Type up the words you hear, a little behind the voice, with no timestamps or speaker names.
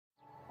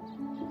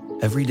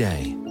Every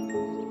day,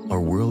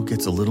 our world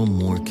gets a little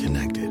more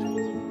connected,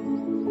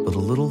 but a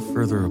little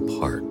further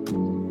apart.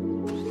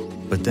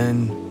 But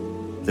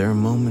then, there are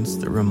moments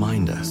that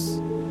remind us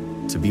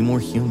to be more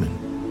human.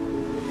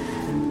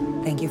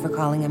 Thank you for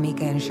calling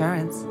Amica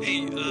Insurance.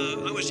 Hey,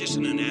 I was just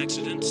in an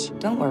accident.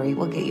 Don't worry,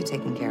 we'll get you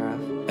taken care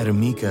of. At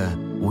Amica,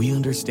 we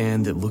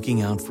understand that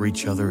looking out for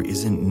each other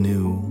isn't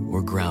new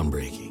or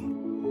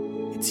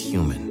groundbreaking. It's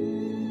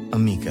human.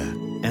 Amica,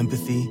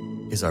 empathy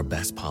is our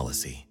best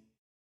policy.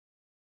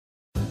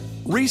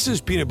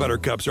 Reese's peanut butter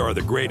cups are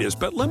the greatest,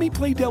 but let me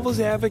play devil's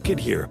advocate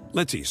here.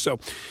 Let's see. So,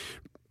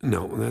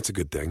 no, that's a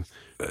good thing.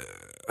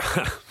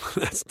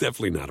 That's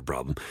definitely not a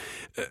problem.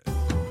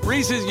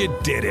 Reese's, you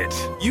did it.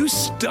 You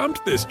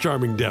stumped this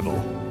charming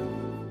devil.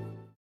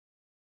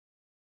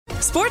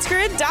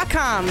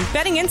 SportsGrid.com.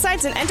 Betting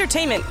insights and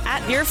entertainment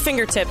at your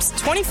fingertips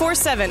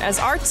 24/7 as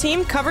our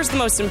team covers the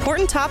most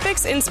important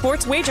topics in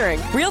sports wagering.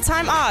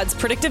 Real-time odds,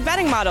 predictive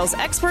betting models,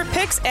 expert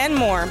picks, and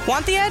more.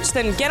 Want the edge?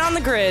 Then get on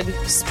the grid.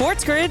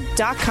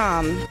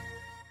 SportsGrid.com.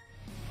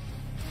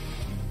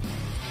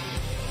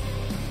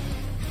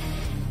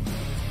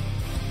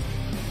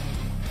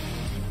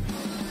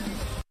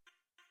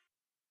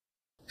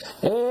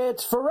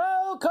 It's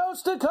Ferrall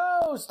Coast to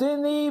Coast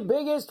in the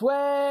biggest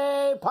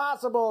way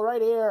possible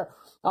right here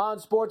on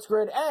Sports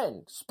Grid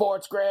and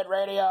Sports Grid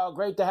Radio.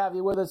 Great to have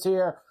you with us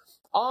here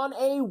on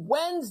a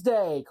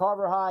Wednesday.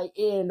 Carver High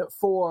in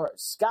for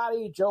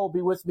Scotty. Joe will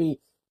be with me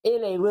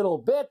in a little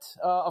bit.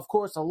 Of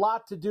course, a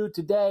lot to do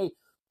today.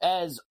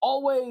 As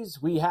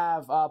always, we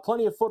have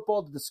plenty of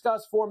football to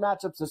discuss. 4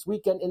 matchups this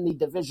weekend in the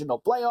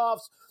divisional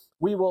playoffs.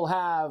 We will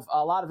have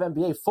a lot of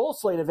NBA, full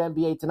slate of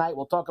NBA tonight.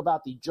 We'll talk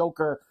about the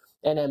Joker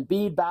and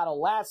Embiid battle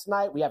last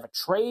night. We have a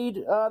trade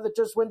that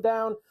just went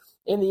down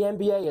in the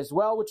NBA as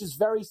well, which is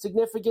very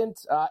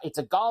significant. It's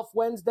a golf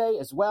Wednesday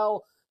as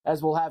well,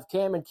 as we'll have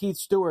Cam and Keith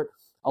Stewart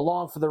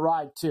along for the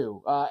ride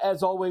too.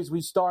 As always, we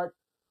start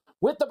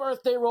with the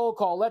birthday roll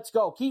call. Let's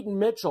go. Keaton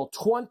Mitchell,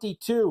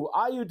 22.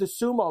 Ayu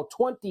DeSumo,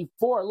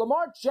 24.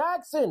 Lamar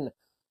Jackson,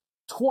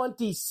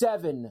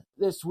 27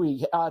 this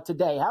week,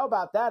 today. How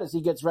about that as he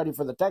gets ready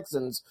for the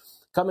Texans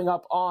coming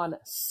up on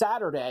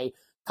Saturday?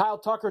 Kyle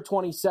Tucker,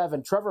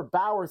 27. Trevor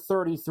Bauer,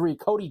 33.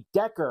 Cody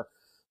Decker,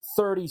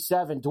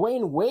 37.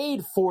 Dwayne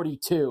Wade,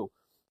 42.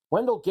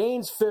 Wendell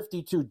Gaines,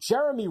 52.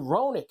 Jeremy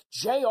Roenick,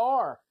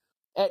 JR,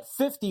 at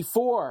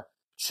 54.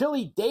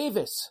 Chili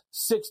Davis,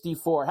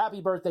 64.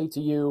 Happy birthday to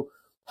you.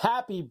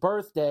 Happy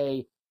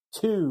birthday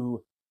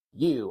to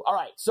you. All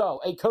right,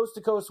 so a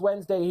coast-to-coast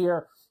Wednesday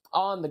here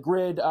on the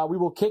grid. We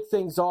will kick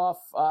things off.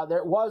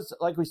 There was,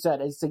 like we said,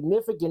 a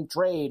significant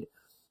trade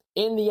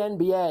in the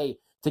NBA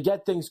to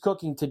get things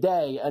cooking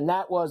today, and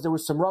there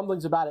was some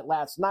rumblings about it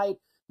last night.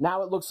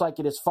 Now it looks like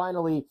it is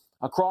finally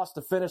across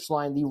the finish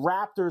line. The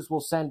Raptors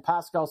will send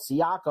Pascal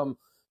Siakam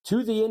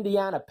to the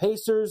Indiana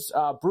Pacers,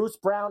 Bruce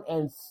Brown,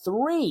 and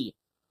 3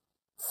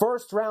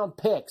 first-round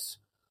picks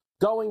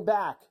going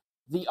back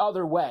the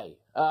other way.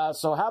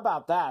 So how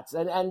about that?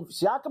 And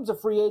Siakam's a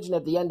free agent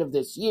at the end of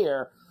this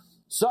year.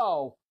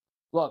 So,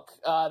 look,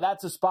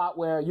 that's a spot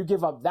where you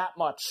give up that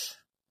much,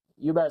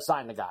 you better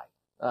sign the guy.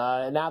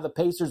 And now the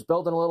Pacers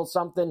building a little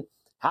something.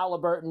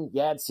 Halliburton, you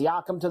add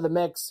Siakam to the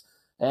mix.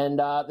 And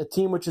the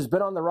team, which has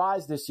been on the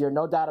rise this year,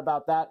 no doubt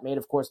about that, made,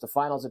 of course, the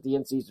finals at the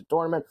in-season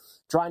tournament,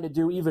 trying to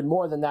do even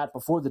more than that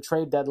before the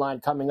trade deadline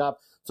coming up.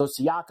 So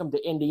Siakam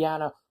to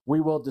Indiana, we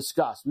will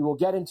discuss. We will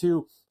get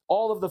into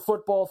all of the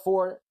football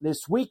for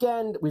this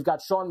weekend. We've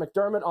got Sean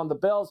McDermott on the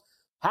Bills.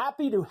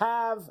 Happy to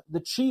have the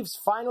Chiefs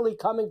finally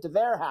coming to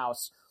their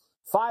house.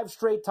 5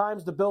 straight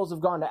times the Bills have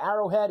gone to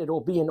Arrowhead. It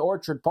will be in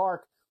Orchard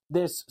Park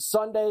this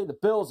Sunday. The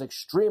Bills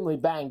extremely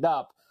banged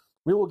up.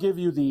 We will give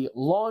you the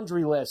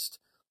laundry list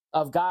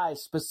of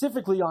guys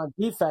specifically on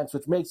defense,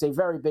 which makes a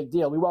very big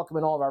deal. We welcome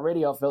in all of our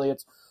radio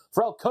affiliates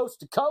for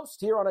Coast to Coast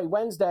here on a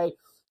Wednesday.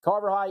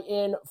 Carver High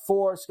in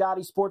for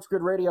Scotty, Sports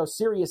Grid Radio,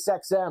 Sirius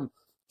XM,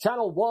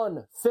 Channel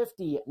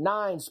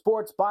 159,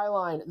 Sports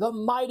Byline, the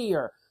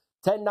mightier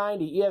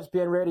 1090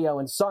 ESPN Radio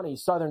in sunny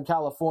Southern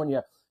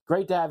California.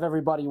 Great to have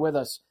everybody with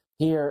us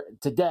here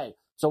today.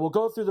 So we'll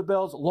go through the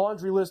Bills'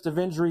 laundry list of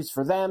injuries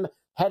for them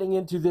heading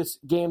into this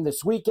game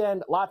this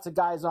weekend. Lots of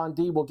guys on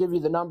D. We'll give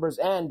you the numbers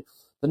and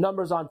the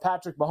numbers on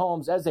Patrick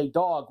Mahomes as a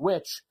dog,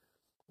 which,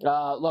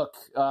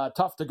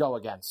 tough to go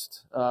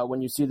against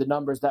when you see the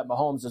numbers that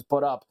Mahomes has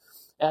put up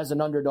as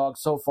an underdog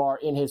so far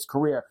in his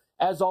career.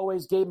 As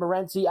always, Gabe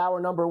Morency, our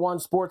number 1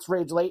 Sports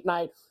Rage late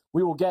night.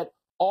 We will get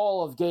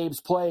all of Gabe's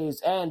plays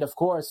and, of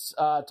course,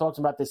 talks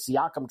about the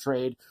Siakam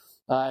trade,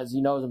 as he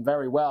knows him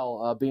very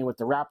well, being with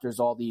the Raptors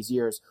all these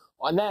years.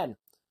 And then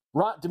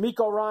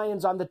D'Amico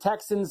Ryans on the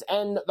Texans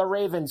and the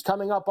Ravens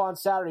coming up on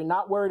Saturday.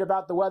 Not worried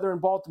about the weather in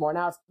Baltimore.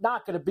 Now, it's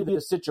not going to be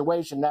the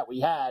situation that we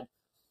had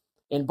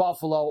in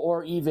Buffalo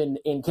or even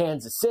in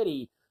Kansas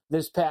City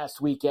this past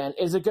weekend.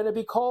 Is it going to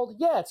be cold?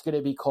 Yeah, it's going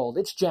to be cold.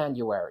 It's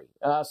January.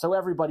 So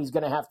everybody's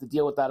going to have to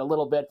deal with that a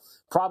little bit,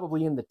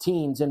 probably in the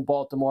teens in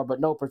Baltimore, but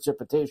no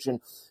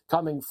precipitation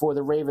coming for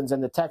the Ravens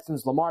and the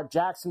Texans. Lamar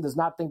Jackson does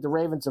not think the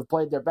Ravens have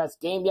played their best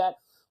game yet.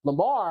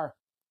 Lamar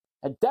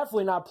had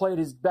definitely not played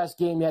his best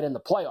game yet in the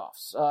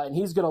playoffs. And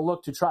he's going to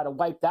look to try to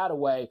wipe that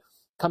away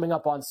coming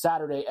up on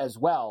Saturday as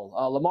well.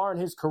 Lamar in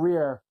his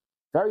career,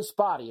 very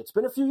spotty. It's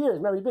been a few years.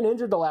 Remember, he's been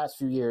injured the last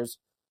few years.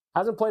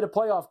 Hasn't played a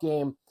playoff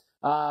game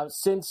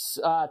since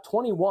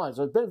 21.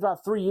 So it's been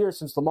about 3 years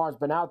since Lamar's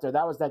been out there.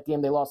 That was that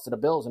game they lost to the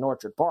Bills in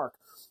Orchard Park.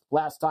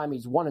 Last time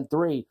he's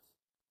 1-3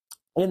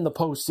 in the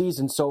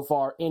postseason so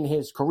far in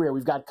his career.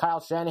 We've got Kyle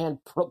Shanahan,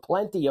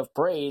 plenty of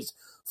praise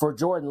for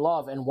Jordan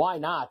Love, and why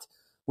not?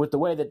 With the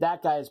way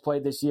that guy has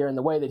played this year and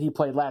the way that he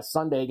played last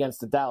Sunday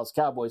against the Dallas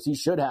Cowboys, he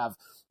should have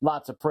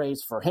lots of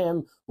praise for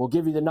him. We'll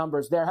give you the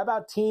numbers there. How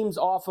about teams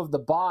off of the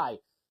bye?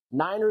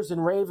 Niners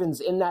and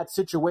Ravens in that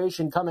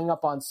situation coming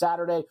up on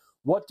Saturday.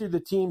 What do the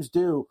teams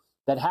do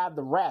that have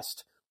the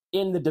rest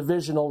in the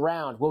divisional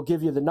round? We'll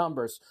give you the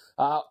numbers.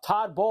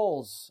 Todd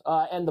Bowles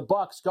and the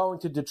Bucks going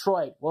to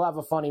Detroit. We'll have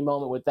a funny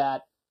moment with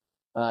that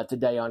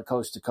today on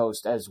Coast to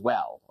Coast as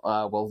well.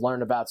 We'll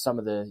learn about some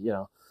of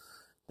the,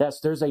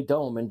 there's a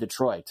dome in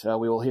Detroit.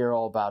 We will hear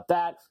all about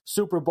that.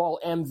 Super Bowl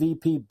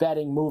MVP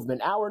betting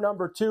movement. Hour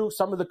number 2,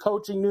 some of the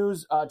coaching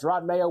news.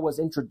 Gerard Mayo was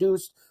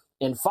introduced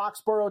in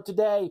Foxborough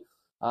today.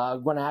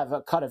 Going to have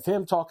a cut of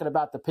him talking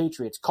about the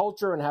Patriots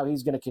culture and how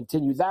he's going to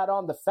continue that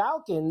on. The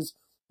Falcons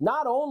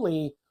not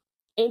only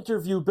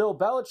interview Bill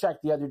Belichick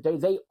the other day,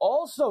 they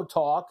also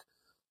talk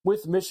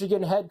with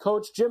Michigan head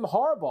coach Jim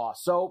Harbaugh.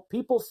 So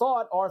people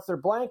thought Arthur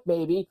Blank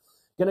maybe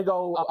going to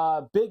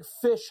go big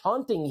fish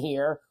hunting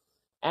here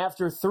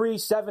after 3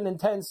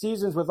 7-10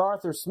 seasons with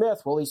Arthur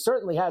Smith. Well, he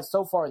certainly has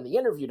so far in the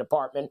interview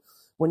department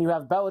when you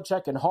have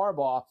Belichick and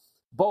Harbaugh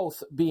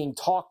both being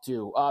talked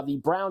to. The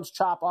Browns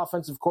chop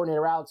offensive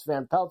coordinator Alex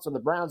Van Pelt. So the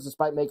Browns,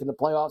 despite making the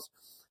playoffs,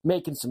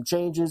 making some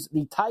changes.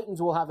 The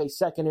Titans will have a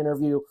second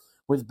interview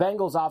with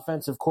Bengals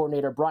offensive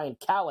coordinator Brian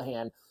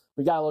Callahan.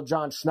 We got a little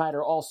John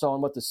Schneider also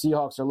on what the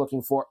Seahawks are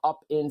looking for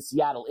up in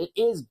Seattle. It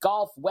is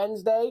Golf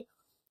Wednesday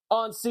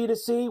on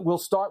C2C. We'll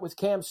start with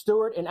Cam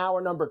Stewart in hour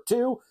number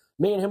 2.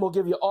 Me and him will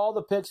give you all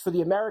the picks for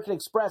the American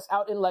Express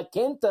out in La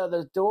Quinta.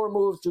 The tour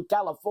moves to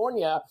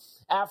California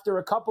after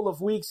a couple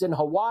of weeks in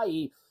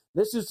Hawaii.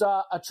 This is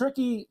a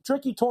tricky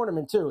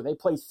tournament, too. They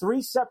play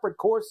 3 separate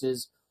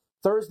courses,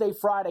 Thursday,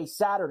 Friday,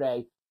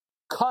 Saturday.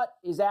 Cut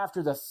is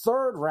after the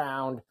 3rd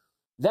round.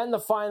 Then the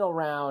final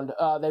round,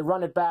 they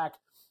run it back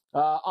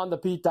on the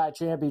Pete Dye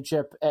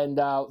Championship. And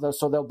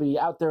so they'll be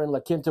out there in La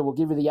Quinta. We'll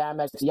give you the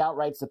Amex, the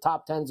outrights, the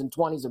top 10s and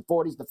 20s and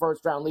 40s, the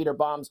first round leader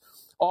bombs,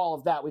 all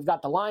of that. We've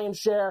got the lion's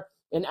share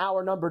in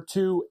hour number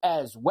 2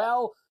 as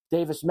well.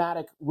 Davis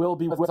Maddock will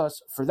be with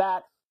us for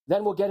that.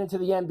 Then we'll get into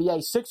the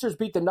NBA. Sixers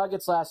beat the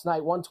Nuggets last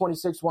night,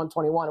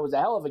 126-121. It was a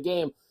hell of a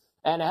game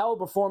and a hell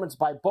of a performance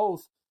by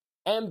both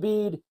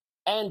Embiid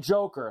and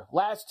Joker.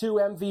 Last 2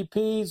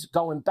 MVPs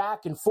going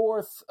back and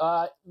forth.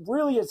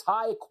 Really as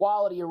high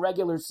quality a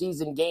regular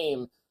season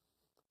game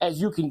as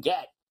you can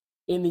get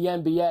in the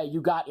NBA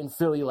you got in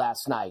Philly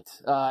last night.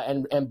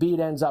 And Embiid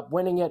ends up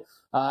winning it.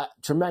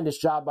 Tremendous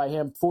job by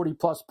him,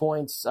 40-plus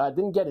points.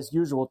 Didn't get his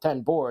usual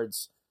 10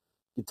 boards.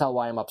 You can tell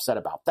why I'm upset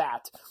about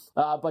that.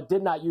 But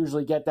did not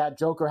usually get that.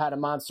 Joker had a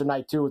monster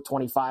night, too, with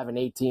 25 and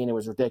 18. It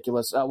was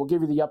ridiculous. We'll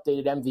give you the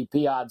updated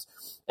MVP odds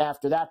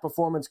after that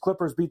performance.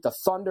 Clippers beat the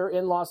Thunder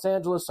in Los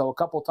Angeles, so a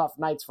couple tough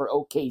nights for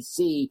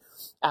OKC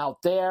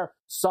out there.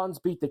 Suns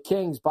beat the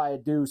Kings by a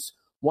deuce,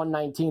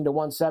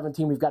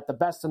 119-117. We've got the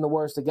best and the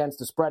worst against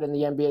the spread in the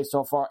NBA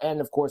so far, and,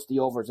 of course, the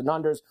overs and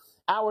unders.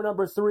 Hour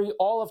number 3,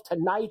 all of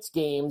tonight's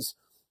games.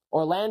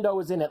 Orlando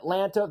is in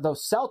Atlanta. The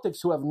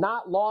Celtics, who have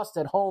not lost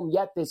at home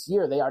yet this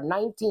year, they are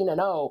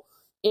 19-0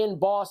 in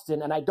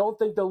Boston, and I don't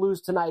think they'll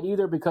lose tonight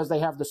either because they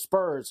have the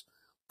Spurs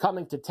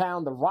coming to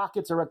town. The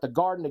Rockets are at the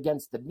Garden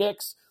against the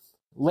Knicks.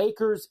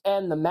 Lakers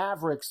and the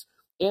Mavericks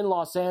in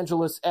Los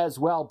Angeles as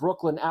well.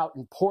 Brooklyn out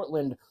in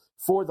Portland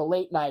for the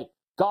late night.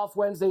 Golf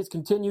Wednesdays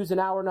continues in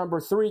hour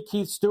number 3.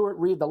 Keith Stewart,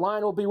 Read the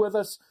Line, will be with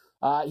us.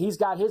 He's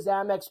got his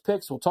Amex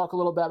picks. We'll talk a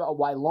little bit about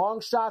why long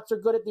shots are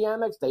good at the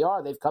Amex. They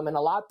are. They've come in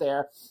a lot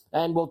there.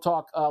 And we'll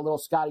talk a little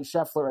Scotty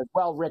Scheffler as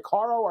well. Rick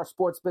Horrow, our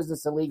sports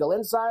business and legal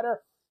insider,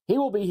 he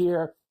will be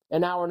here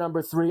in hour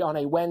number 3 on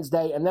a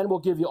Wednesday. And then we'll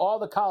give you all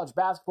the college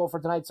basketball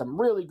for tonight.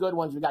 Some really good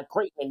ones. We got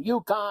Creighton and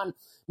UConn.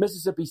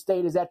 Mississippi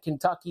State is at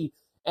Kentucky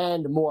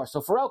and more. So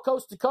Ferrall,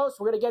 Coast to Coast,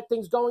 we're going to get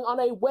things going on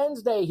a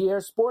Wednesday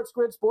here. Sports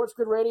Grid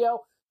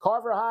Radio.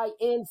 Carver High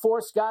in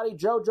for Scotty.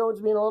 Joe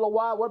joins me in a little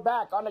while. We're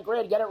back on the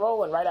grid. Get it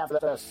rolling right after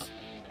this.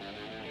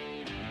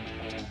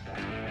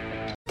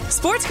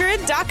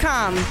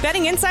 SportsGrid.com.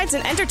 Betting insights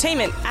and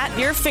entertainment at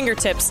your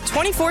fingertips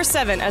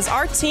 24/7 as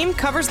our team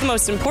covers the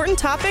most important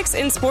topics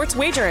in sports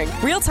wagering.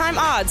 Real-time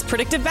odds,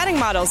 predictive betting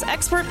models,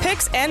 expert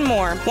picks, and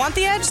more. Want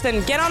the edge?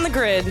 Then get on the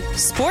grid.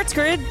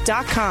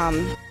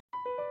 SportsGrid.com.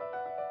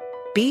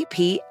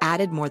 BP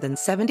added more than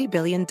 $70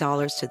 billion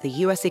to the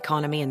U.S.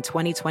 economy in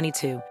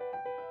 2022.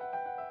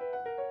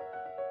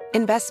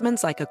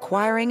 Investments like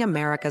acquiring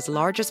America's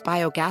largest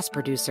biogas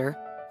producer,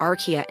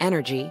 Archaea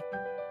Energy,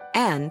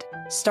 and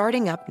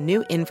starting up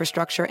new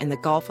infrastructure in the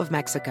Gulf of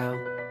Mexico.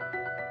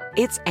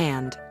 It's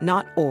and,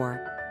 not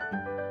or.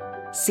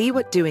 See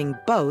what doing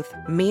both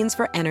means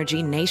for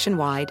energy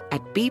nationwide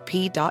at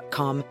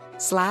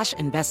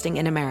bp.com/investing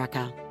in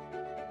America.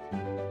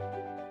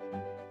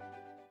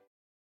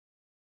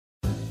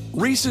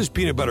 Reese's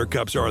peanut butter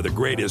cups are the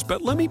greatest,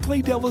 but let me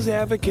play devil's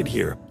advocate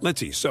here. Let's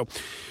see. So,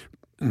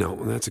 no,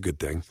 that's a good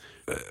thing.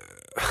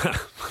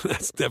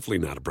 That's definitely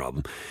not a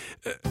problem.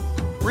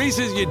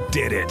 Reese's, you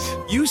did it.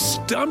 You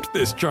stumped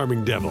this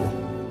charming devil.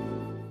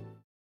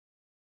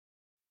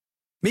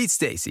 Meet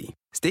Stacy.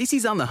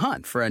 Stacy's on the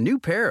hunt for a new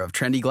pair of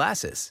trendy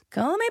glasses.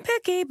 Call me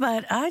picky,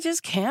 but I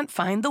just can't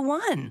find the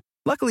one.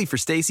 Luckily for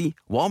Stacy,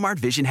 Walmart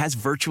Vision has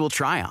virtual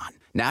try-on.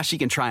 Now she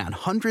can try on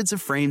hundreds of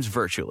frames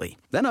virtually,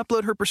 then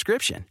upload her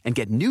prescription and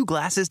get new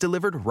glasses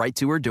delivered right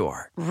to her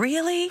door.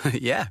 Really?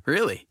 Yeah,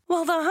 really.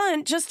 Well, the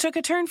hunt just took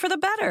a turn for the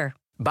better.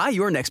 Buy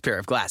your next pair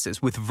of glasses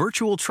with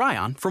virtual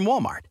try-on from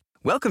Walmart.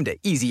 Welcome to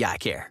Easy Eye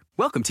Care.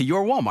 Welcome to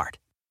your Walmart.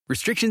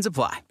 Restrictions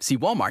apply. See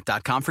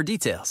walmart.com for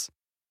details.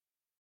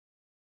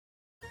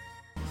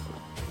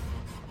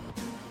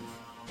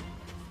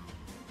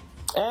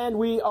 And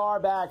we are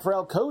back for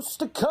El Coast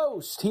to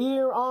Coast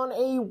here on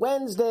a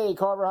Wednesday.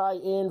 Carver High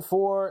in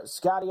for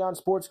Scotty on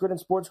Sports Grid and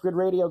Sports Grid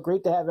Radio.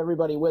 Great to have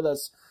everybody with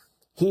us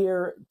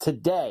here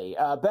today.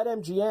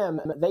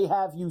 BetMGM, they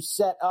have you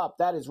set up.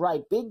 That is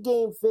right. Big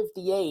Game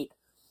 58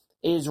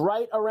 is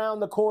right around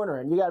the corner.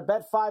 And you got to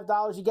bet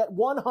 $5. You get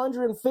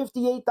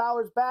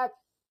 $158 back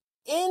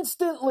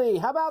instantly.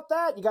 How about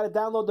that? You got to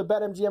download the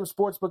BetMGM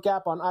Sportsbook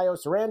app on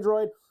iOS or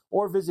Android,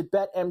 or visit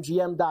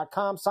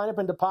BetMGM.com. Sign up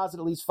and deposit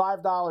at least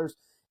 $5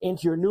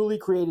 into your newly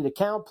created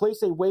account.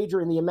 Place a wager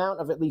in the amount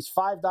of at least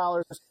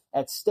 $5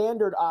 at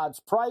standard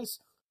odds price.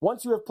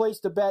 Once you have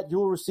placed a bet, you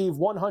will receive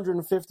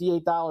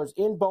 $158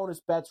 in bonus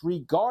bets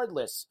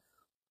regardless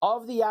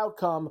of the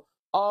outcome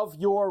of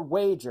your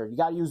wager. You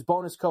got to use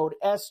bonus code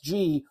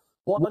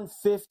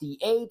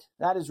SG158.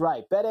 That is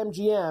right.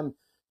 BetMGM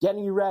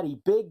getting you ready.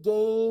 Big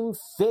Game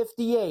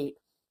 58.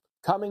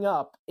 Coming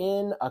up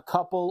in a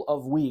couple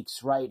of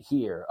weeks right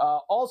here.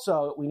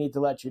 Also, we need to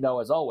let you know,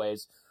 as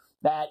always,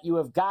 that you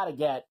have got to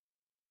get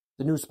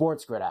the new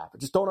Sports Grid app. I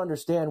just don't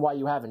understand why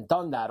you haven't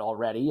done that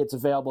already. It's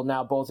available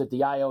now both at the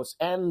iOS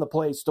and the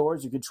Play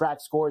stores. You can track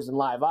scores and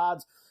live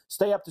odds.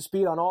 Stay up to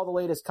speed on all the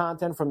latest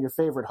content from your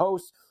favorite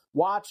hosts.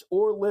 Watch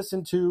or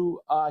listen to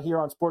here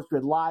on Sports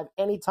Grid Live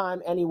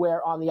anytime,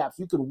 anywhere on the app.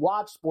 You can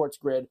watch Sports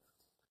Grid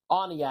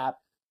on the app.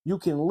 You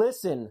can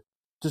listen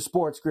to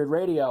Sports Grid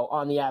Radio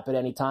on the app at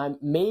any time,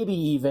 maybe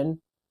even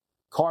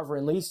Carver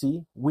and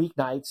Lisi,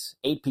 weeknights,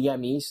 8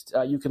 p.m. East.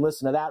 You can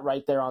listen to that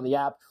right there on the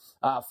app.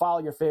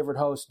 Follow your favorite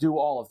host, do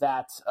all of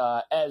that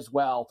as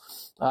well.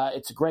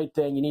 It's a great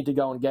thing. You need to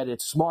go and get it.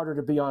 It's smarter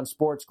to be on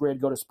Sports Grid.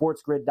 Go to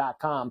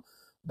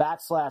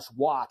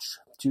sportsgrid.com/watch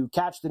to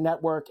catch the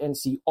network and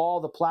see all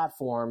the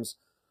platforms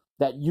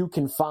that you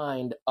can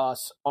find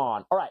us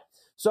on. All right,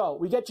 so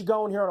we get you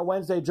going here on a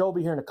Wednesday. Joe will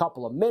be here in a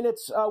couple of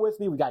minutes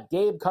with me. We got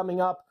Gabe coming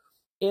up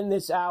in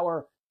this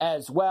hour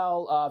as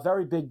well.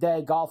 Very big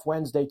day, Golf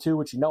Wednesday too,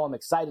 which you know I'm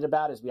excited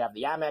about as we have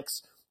the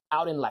Amex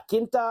out in La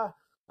Quinta.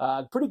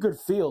 Pretty good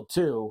field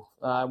too.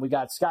 We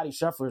got Scotty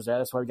Scheffler's there.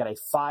 That's why we got a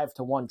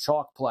 5-1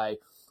 chalk play.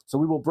 So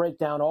we will break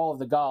down all of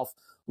the golf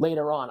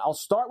later on. I'll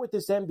start with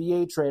this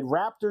NBA trade.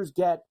 Raptors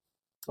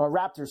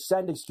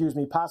send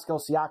Pascal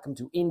Siakam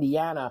to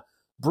Indiana.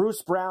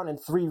 Bruce Brown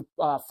and 3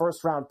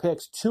 first-round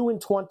picks, 2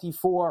 and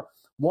 24,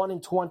 1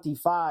 and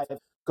 25.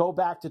 Go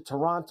back to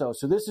Toronto.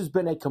 So this has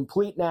been a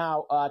complete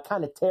now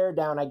kind of tear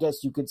down, I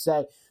guess you could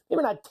say.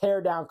 Maybe not tear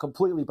down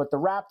completely, but the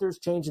Raptors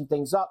changing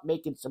things up,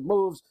 making some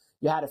moves.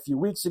 You had a few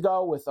weeks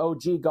ago with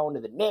OG going to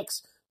the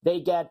Knicks.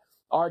 They get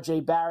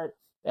RJ Barrett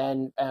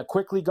and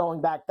quickly going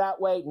back that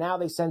way. Now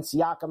they send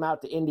Siakam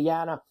out to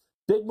Indiana.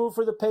 Big move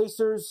for the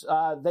Pacers.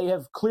 They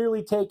have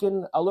clearly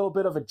taken a little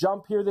bit of a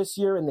jump here this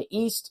year in the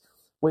East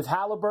with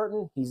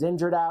Halliburton. He's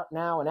injured out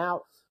now and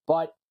out,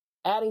 but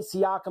adding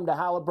Siakam to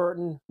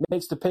Halliburton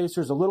makes the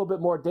Pacers a little bit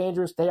more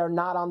dangerous. They are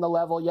not on the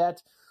level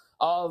yet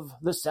of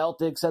the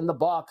Celtics and the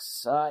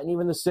Bucks and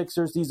even the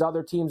Sixers, these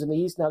other teams in the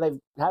East. Now,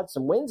 they've had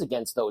some wins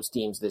against those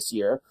teams this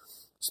year,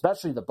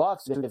 especially the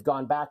Bucks they've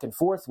gone back and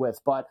forth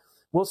with. But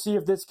we'll see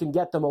if this can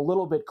get them a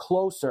little bit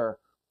closer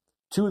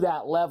to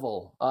that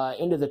level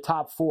into the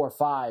top 4 or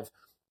 5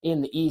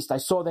 in the East. I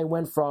saw they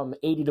went from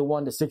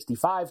 80-1 to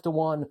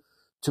 65-1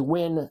 to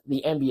win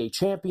the NBA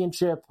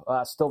championship.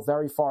 Still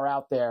very far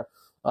out there.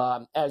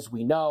 As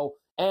we know.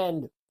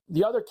 And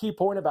the other key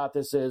point about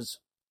this is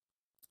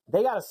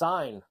they got to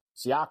sign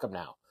Siakam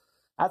now.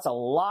 That's a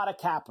lot of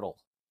capital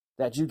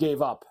that you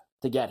gave up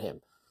to get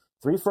him.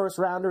 3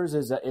 first-rounders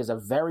is a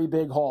very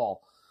big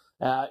haul.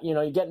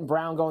 You're getting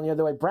Brown going the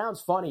other way.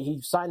 Brown's funny.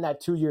 He signed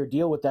that 2-year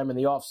deal with them in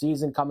the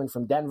offseason, coming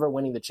from Denver,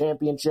 winning the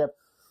championship.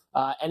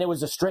 And it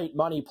was a straight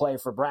money play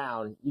for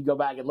Brown. You go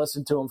back and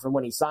listen to him from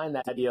when he signed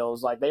that deal. It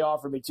was like, they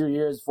offered me 2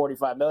 years,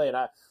 $45 million.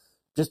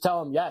 Just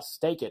tell him, yes,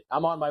 take it.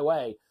 I'm on my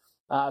way.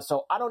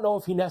 So I don't know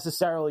if he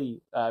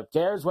necessarily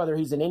cares whether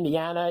he's in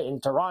Indiana,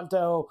 in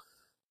Toronto,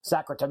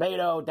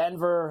 Sacramento,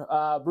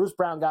 Denver. Bruce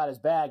Brown got his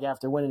bag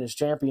after winning his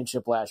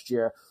championship last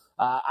year.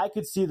 I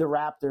could see the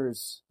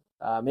Raptors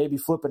maybe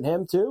flipping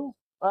him too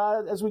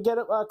as we get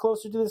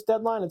closer to this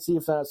deadline and see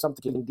if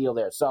something can deal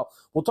there. So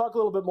we'll talk a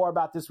little bit more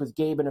about this with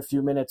Gabe in a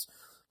few minutes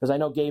because I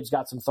know Gabe's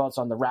got some thoughts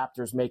on the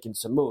Raptors making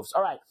some moves.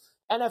 All right,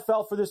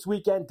 NFL for this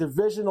weekend,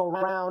 divisional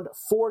round,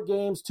 4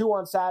 games, 2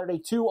 on Saturday,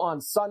 2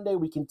 on Sunday.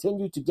 We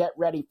continue to get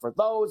ready for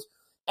those.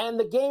 And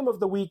the game of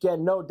the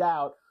weekend, no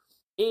doubt,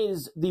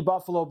 is the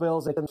Buffalo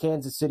Bills and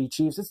Kansas City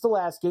Chiefs. It's the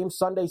last game,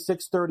 Sunday,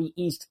 6:30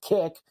 East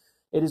kick.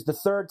 It is the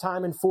third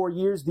time in 4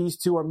 years these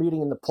two are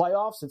meeting in the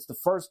playoffs. It's the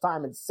first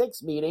time in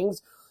 6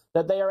 meetings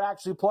that they are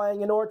actually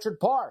playing in Orchard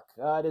Park.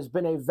 It has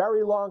been a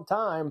very long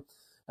time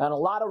and a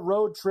lot of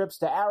road trips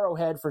to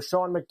Arrowhead for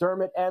Sean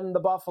McDermott and the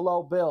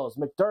Buffalo Bills.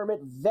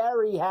 McDermott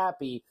very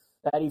happy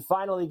that he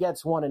finally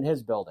gets one in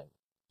his building.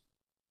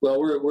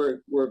 Well,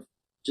 we're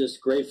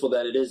just grateful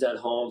that it is at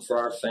home for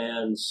our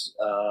fans,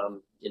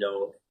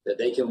 that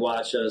they can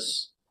watch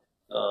us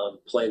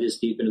play this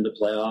deep into the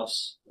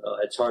playoffs.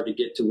 It's hard to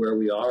get to where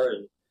we are,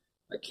 and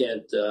I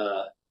can't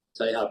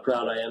tell you how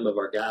proud I am of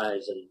our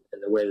guys and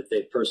the way that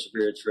they've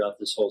persevered throughout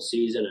this whole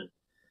season.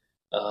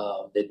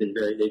 And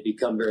they've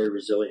become very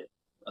resilient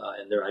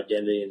in their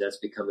identity, and that's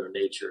become their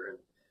nature. And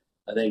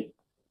I think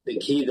the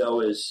key,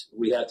 though, is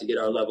we have to get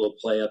our level of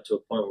play up to a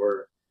point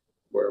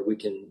where we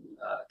can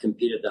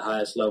compete at the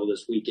highest level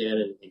this weekend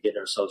and get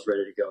ourselves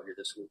ready to go here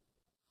this week.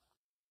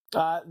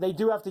 They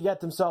do have to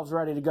get themselves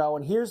ready to go.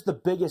 And here's the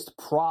biggest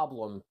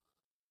problem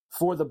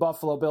for the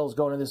Buffalo Bills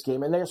going into this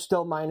game. And they're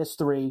still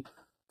 -3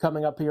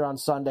 coming up here on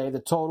Sunday.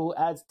 The total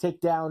adds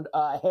ticked down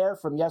a hair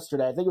from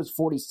yesterday. I think it was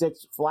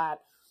 46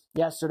 flat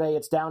yesterday.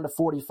 It's down to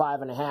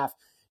 45.5.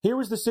 Here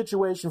was the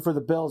situation for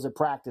the Bills at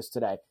practice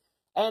today.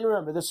 And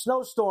remember, the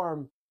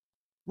snowstorm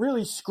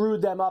really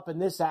screwed them up in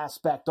this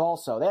aspect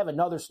also. They have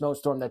another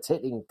snowstorm that's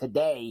hitting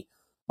today,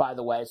 by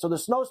the way. So the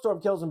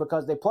snowstorm kills them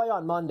because they play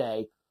on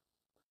Monday.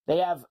 They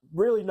have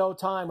really no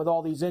time with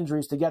all these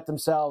injuries to get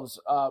themselves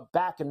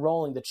back and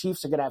rolling. The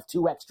Chiefs are going to have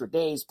 2 extra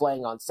days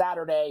playing on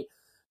Saturday.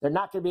 They're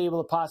not going to be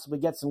able to possibly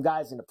get some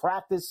guys into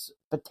practice,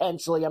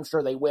 potentially. I'm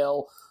sure they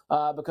will,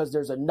 because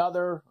there's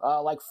another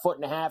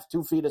 1.5 to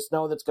 2 feet of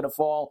snow that's going to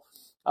fall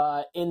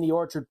in the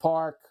Orchard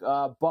Park,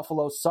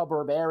 Buffalo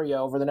suburb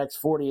area over the next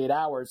 48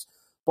 hours.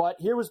 But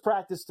here was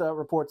practice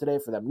report today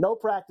for them. No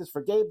practice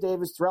for Gabe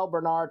Davis, Terrell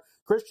Bernard,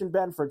 Christian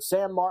Benford,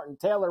 Sam Martin,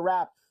 Taylor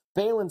Rapp,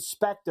 Balin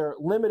Spector.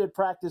 Limited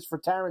practice for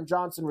Taron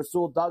Johnson,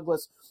 Rasul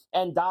Douglas,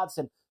 and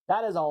Dodson.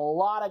 That is a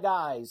lot of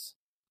guys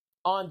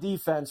on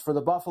defense for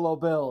the Buffalo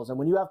Bills. And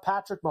when you have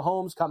Patrick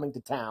Mahomes coming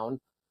to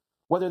town,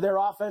 whether their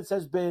offense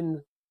has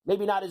been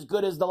maybe not as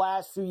good as the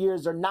last few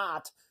years or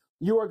not,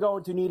 you are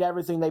going to need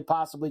everything they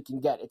possibly can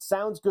get. It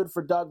sounds good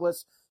for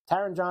Douglas.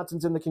 Taron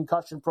Johnson's in the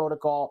concussion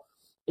protocol.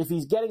 If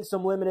he's getting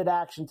some limited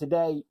action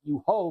today,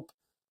 you hope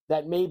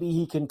that maybe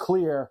he can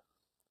clear,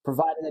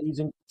 provided that he's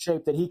in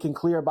shape, that he can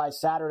clear by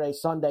Saturday,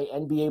 Sunday,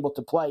 and be able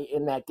to play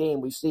in that game.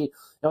 We see,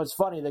 it's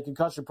funny, the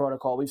concussion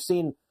protocol. We've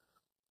seen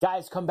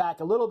guys come back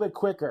a little bit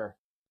quicker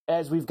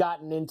as we've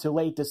gotten into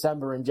late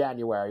December and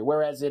January,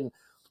 whereas in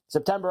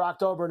September,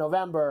 October,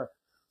 November,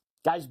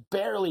 guys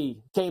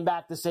barely came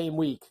back the same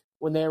week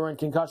when they were in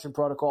concussion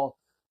protocol.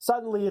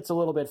 Suddenly, it's a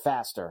little bit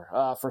faster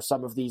for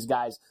some of these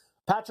guys.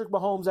 Patrick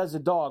Mahomes as a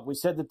dog, we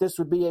said that this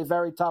would be a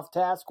very tough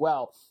task.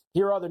 Well,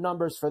 here are the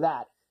numbers for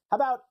that. How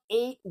about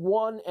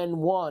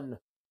 8-1-1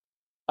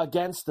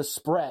 against the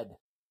spread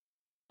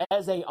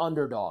as a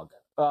underdog,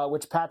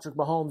 which Patrick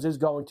Mahomes is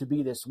going to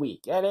be this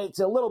week. And it's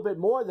a little bit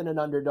more than an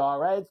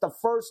underdog, right? It's the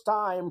first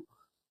time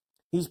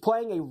he's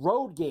playing a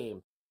road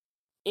game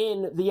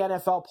in the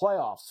NFL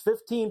playoffs.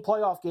 15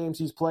 playoff games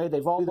he's played.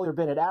 They've all either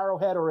been at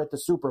Arrowhead or at the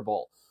Super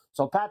Bowl.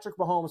 So Patrick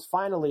Mahomes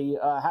finally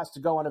has to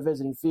go on a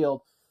visiting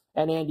field,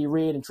 and Andy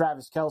Reid and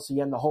Travis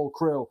Kelce and the whole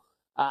crew.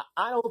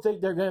 I don't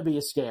think they're going to be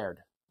as scared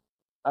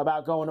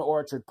about going to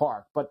Orchard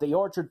Park. But the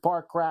Orchard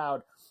Park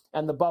crowd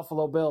and the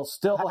Buffalo Bills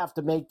still have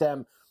to make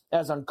them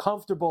as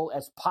uncomfortable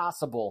as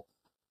possible.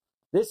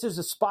 This is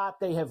a spot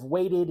they have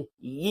waited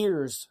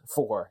years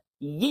for.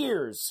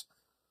 Years.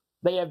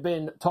 They have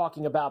been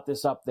talking about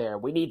this up there.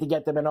 We need to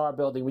get them in our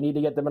building. We need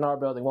to get them in our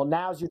building. Well,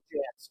 now's your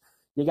chance.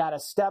 You got to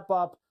step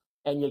up,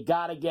 and you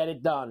got to get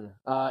it done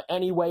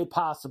any way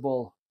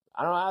possible.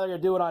 I don't know how they're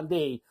going to do it on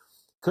D.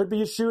 Could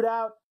be a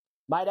shootout.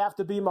 Might have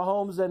to be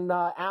Mahomes and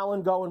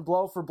Allen going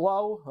blow for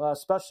blow,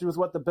 especially with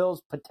what the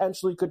Bills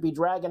potentially could be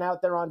dragging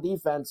out there on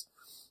defense.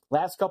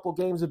 Last couple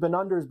games have been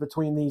unders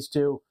between these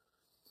two.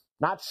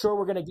 Not sure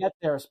we're going to get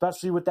there,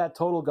 especially with that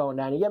total going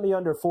down. You get me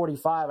under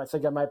 45, I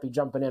think I might be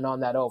jumping in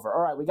on that over.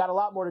 All right, we got a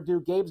lot more to do.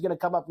 Gabe's going to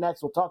come up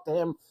next. We'll talk to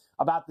him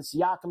about the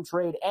Siakam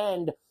trade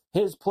and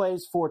his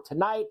plays for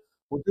tonight.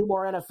 We'll do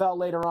more NFL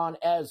later on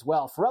as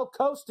well. Ferrall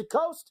Coast to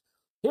Coast,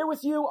 here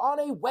with you on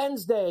a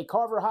Wednesday.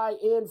 Carver High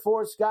in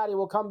for Scotty.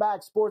 We'll come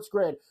back. Sports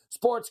Grid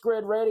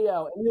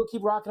Radio, and we'll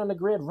keep rocking on the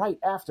grid right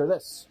after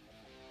this.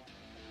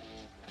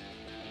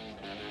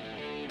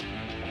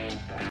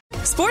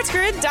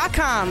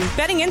 SportsGrid.com.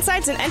 Betting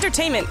insights and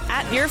entertainment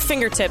at your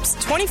fingertips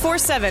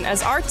 24/7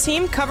 as our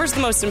team covers the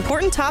most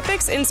important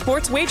topics in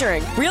sports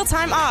wagering.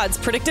 Real-time odds,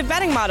 predictive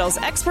betting models,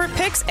 expert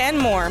picks, and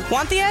more.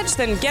 Want the edge?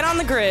 Then get on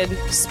the grid.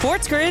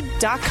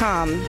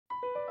 SportsGrid.com.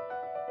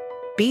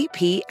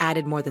 BP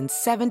added more than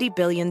 $70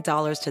 billion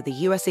to the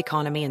U.S.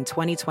 economy in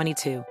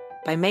 2022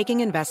 by making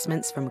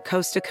investments from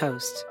coast to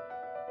coast.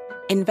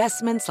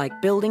 Investments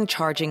like building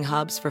charging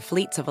hubs for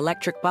fleets of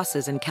electric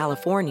buses in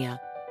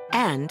California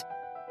and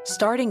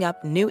starting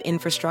up new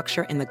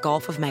infrastructure in the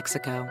Gulf of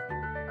Mexico.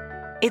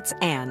 It's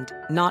and,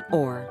 not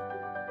or.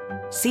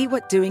 See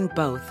what doing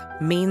both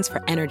means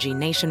for energy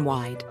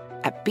nationwide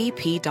at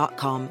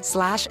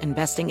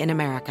bp.com/investing in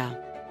America.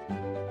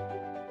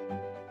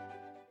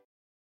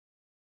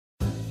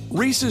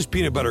 Reese's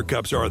peanut butter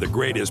cups are the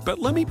greatest, but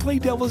let me play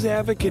devil's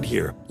advocate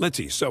here. Let's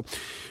see. So,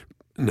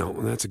 no,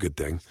 that's a good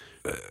thing.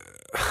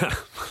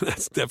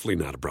 That's definitely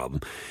not a problem.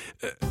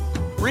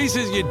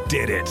 Reese's, you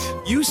did it.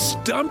 You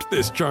stumped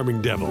this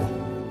charming devil.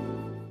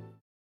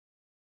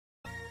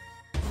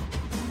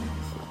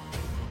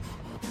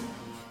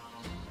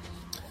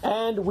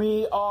 And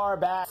we are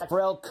back,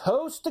 Ferrall,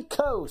 coast to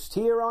coast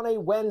here on a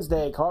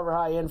Wednesday. Carver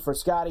High in for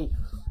Scotty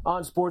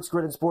on Sports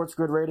Grid and Sports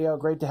Grid Radio.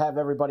 Great to have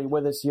everybody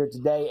with us here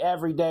today.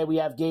 Every day we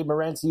have Gabe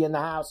Morency in the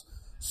house.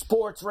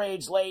 Sports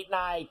Rage late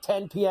night,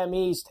 10 p.m.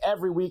 East,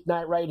 every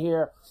weeknight right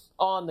here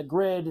on the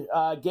grid.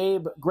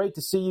 Gabe, great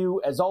to see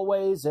you as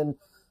always. And,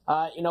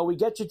 we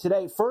get you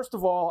today. First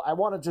of all, I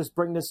want to just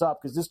bring this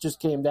up because this just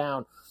came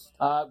down.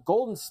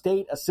 Golden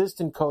State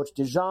assistant coach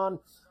Dejan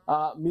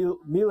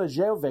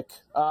Milojevic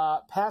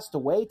passed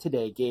away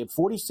today, Gabe.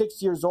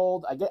 46 years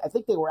old. I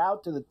think they were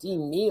out to the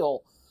team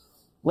meal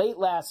late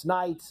last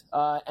night.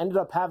 Ended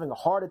up having a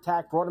heart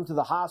attack, brought him to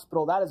the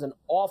hospital. That is an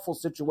awful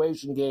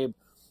situation, Gabe,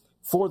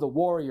 for the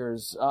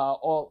Warriors.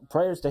 All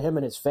prayers to him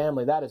and his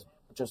family. That is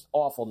just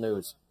awful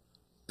news.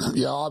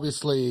 Yeah,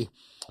 obviously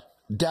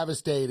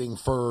devastating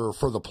for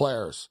the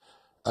players.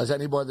 As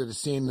anybody that has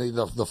seen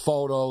the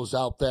photos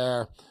out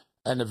there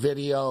and the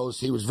videos,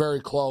 he was very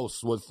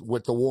close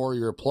with the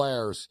Warrior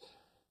players,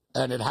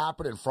 and it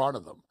happened in front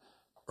of them,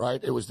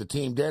 right? It was the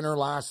team dinner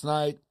last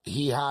night.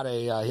 He had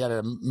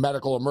a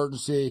medical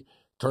emergency,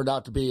 turned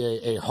out to be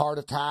a heart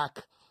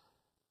attack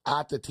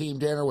at the team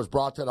dinner, was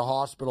brought to the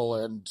hospital,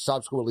 and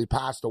subsequently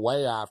passed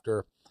away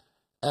after.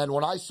 And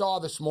when I saw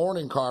this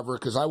morning, Carver,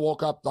 because I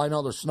woke up, I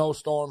know there's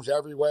snowstorms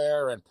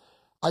everywhere, and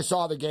I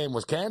saw the game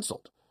was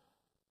canceled.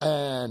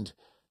 And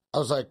I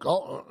was like,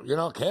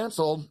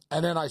 canceled.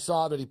 And then I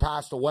saw that he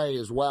passed away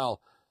as well.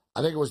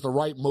 I think it was the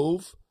right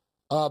move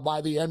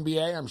by the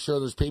NBA. I'm sure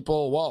there's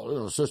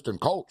people,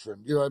 assistant coach,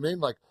 and you know what I mean?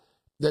 Like,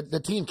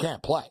 the team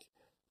can't play,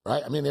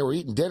 right? I mean, they were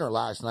eating dinner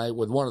last night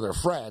with one of their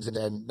friends,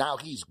 and now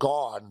he's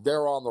gone.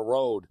 They're on the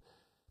road.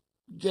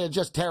 Yeah,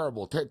 just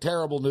terrible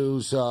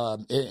news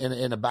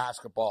in the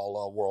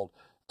basketball world.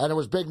 And it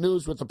was big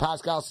news with the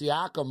Pascal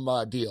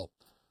Siakam deal,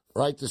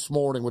 right, this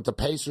morning with the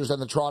Pacers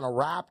and the Toronto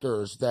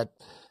Raptors that,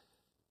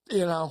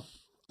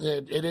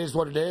 it is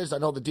what it is. I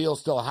know the deal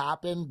still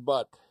happened,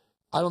 but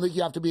I don't think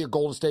you have to be a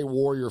Golden State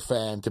Warrior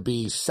fan to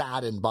be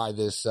saddened by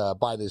this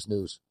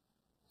news.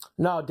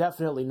 No,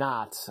 definitely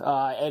not.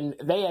 And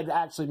they had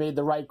actually made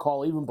the right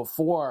call even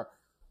before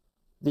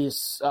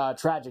this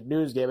tragic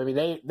news game. I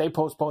mean, they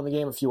postponed the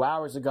game a few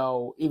hours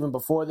ago, even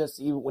before this,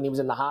 even when he was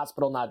in the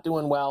hospital not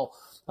doing well.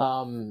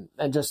 And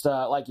just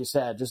like you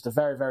said, just a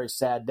very, very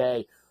sad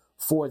day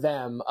for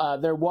them.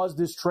 There was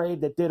this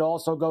trade that did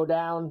also go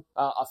down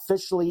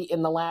officially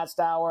in the last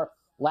hour.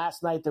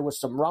 Last night there was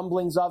some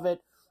rumblings of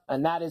it,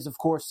 and that is, of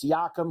course,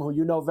 Siakam, who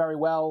you know very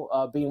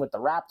well, being with the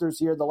Raptors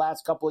here the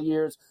last couple of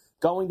years,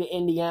 going to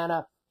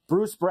Indiana.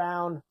 Bruce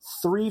Brown,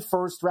 3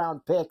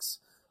 first-round picks,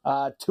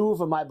 2 of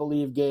them, I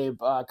believe, Gabe,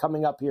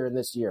 coming up here in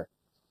this year.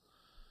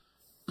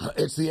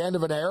 It's the end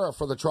of an era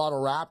for the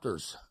Toronto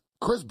Raptors.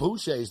 Chris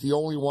Boucher is the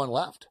only one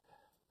left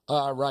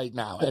right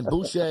now. And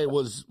Boucher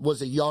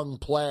was a young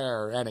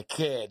player and a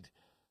kid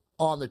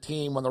on the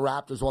team when the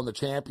Raptors won the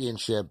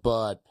championship.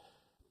 But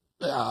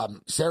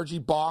Serge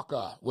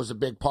Ibaka was a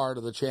big part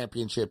of the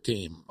championship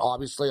team.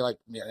 Obviously,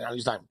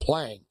 he's not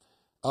playing.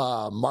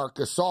 Marc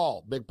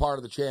Gasol, big part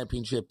of the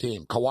championship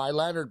team. Kawhi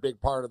Leonard, big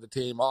part of the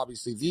team.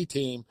 Obviously, the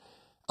team.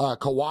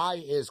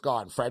 Kawhi is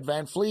gone. Fred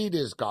VanVleet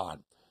is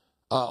gone.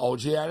 OG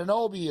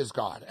Anunoby is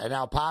gone. And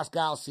now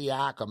Pascal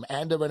Siakam,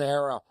 end of an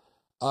era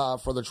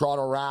for the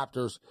Toronto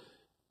Raptors.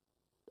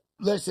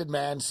 Listen,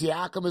 man,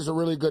 Siakam is a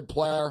really good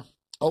player.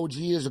 OG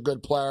is a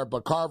good player.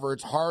 But, Carver,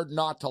 it's hard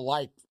not to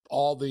like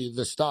all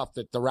the stuff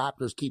that the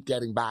Raptors keep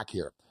getting back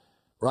here,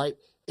 right?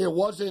 It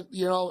wasn't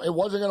going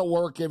to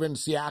work giving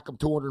Siakam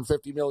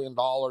 $250 million.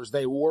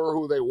 They were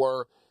who they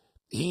were.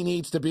 He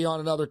needs to be on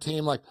another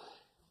team.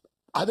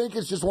 I think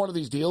it's just one of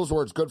these deals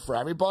where it's good for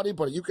everybody,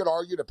 but you could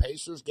argue the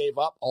Pacers gave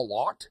up a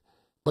lot.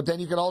 But then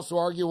you could also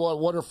argue,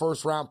 what are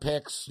first-round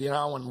picks,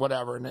 and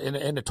whatever,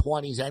 in the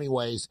 20s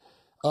anyways,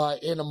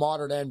 in a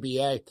modern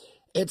NBA.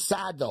 It's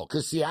sad, though,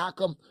 because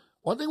Siakam,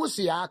 one thing with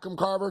Siakam,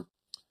 Carver,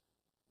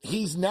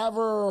 he's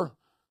never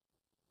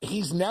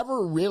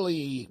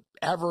really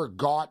ever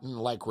gotten,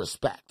 like,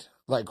 respect.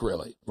 Like,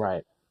 really.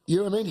 Right. You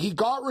know what I mean? He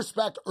got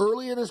respect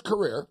early in his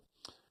career,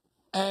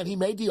 and he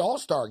made the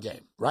All-Star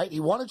game, right? He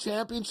won a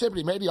championship, and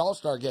he made the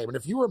All-Star game. And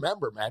if you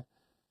remember, man,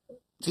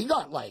 he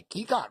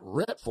got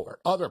ripped for it.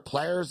 Other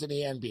players in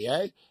the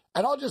NBA.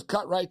 And I'll just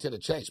cut right to the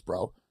chase,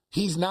 bro.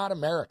 He's not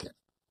American,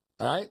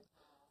 all right?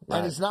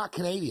 And he's not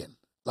Canadian.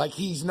 Like,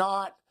 he's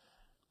not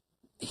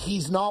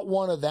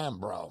one of them,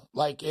 bro.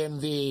 Like, you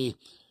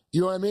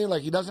know what I mean?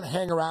 Like, he doesn't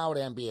hang around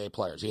with NBA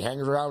players. He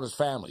hangs around his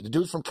family. The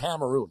dude's from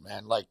Cameroon,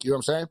 man. Like, you know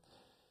what I'm saying?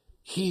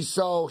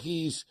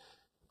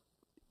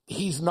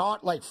 He's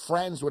not, like,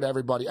 friends with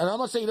everybody. And I'm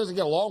not saying he doesn't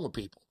get along with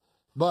people,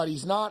 but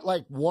he's not,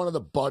 like, one of the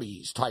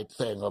buddies type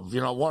thing of, you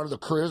know, one of the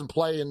careers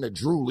play in the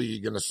Drew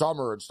League in the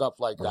summer and stuff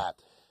like that.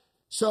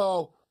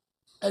 So,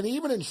 and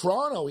even in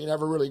Toronto, he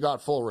never really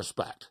got full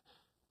respect.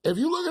 If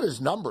you look at his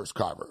numbers,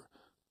 Carver,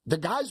 the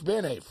guy's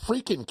been a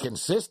freaking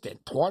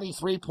consistent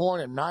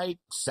 23-point a night,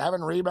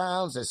 7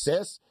 rebounds,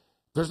 assists.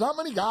 There's not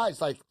many guys,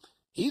 like,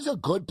 he's a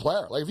good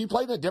player. Like, if he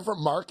played in a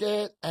different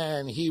market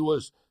and he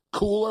was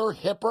cooler,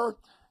 hipper,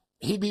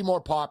 he'd be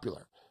more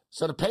popular.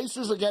 So the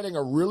Pacers are getting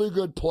a really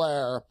good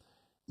player.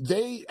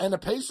 And the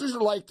Pacers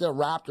are like the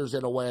Raptors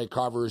in a way,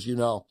 Carver, as you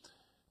know.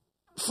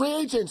 Free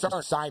agents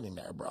aren't signing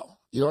there, bro.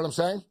 You know what I'm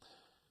saying?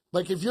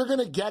 Like, if you're going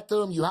to get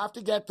them, you have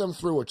to get them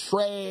through a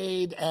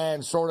trade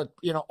and sort of,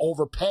 you know,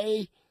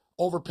 overpay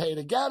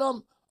to get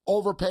them,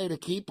 overpay to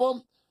keep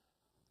them.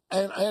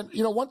 And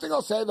you know, one thing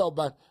I'll say, though,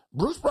 but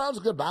Bruce Brown's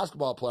a good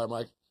basketball player,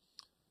 Mike.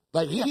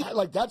 Like,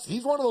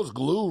 he's one of those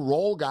glue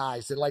roll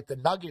guys that, like, the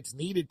Nuggets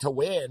needed to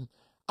win.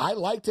 I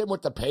liked him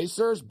with the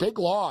Pacers. Big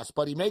loss,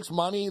 but he makes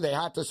money. They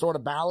had to sort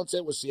of balance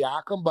it with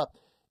Siakam. But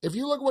if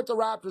you look at what the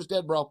Raptors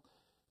did, bro,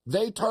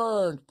 they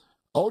turned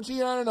OG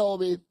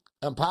Anunoby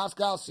and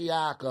Pascal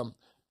Siakam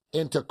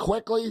into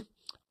Quickly,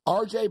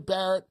 R.J.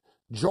 Barrett,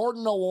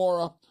 Jordan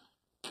Nwora,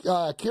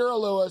 Kira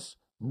Lewis,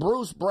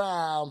 Bruce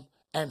Brown,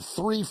 and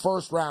 3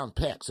 first-round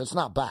picks. It's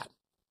not bad.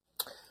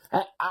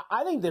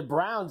 I think that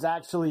Brown's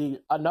actually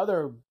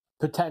another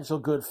potential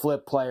good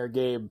flip player,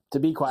 Gabe, to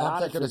be quite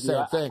honest with you. I'm thinking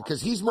the same thing,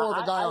 because he's more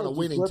of a guy on a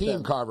winning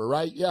team, Carver,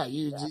 right? Yeah,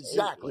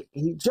 exactly.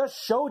 He just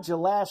showed you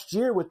last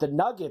year with the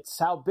Nuggets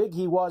how big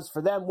he was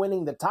for them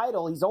winning the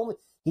title.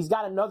 He's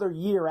got another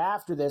year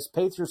after this.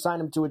 Pacers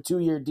signed him to a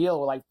 2-year deal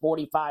with like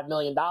 $45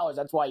 million.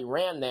 That's why he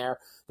ran there,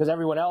 because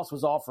everyone else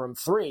was offering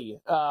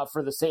 $3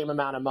 for the same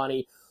amount of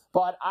money.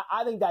 But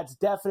I think that's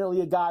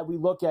definitely a guy we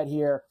look at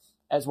here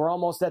as we're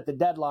almost at the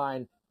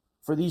deadline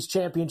for these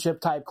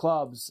championship-type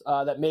clubs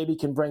that maybe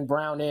can bring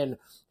Brown in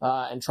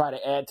and try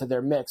to add to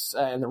their mix,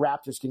 and the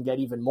Raptors can get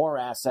even more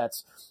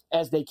assets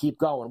as they keep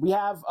going. We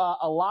have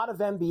a lot of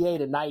NBA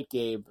tonight,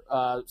 Gabe,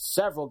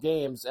 several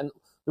games, and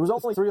there was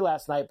only 3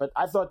 last night, but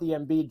I thought the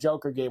Embiid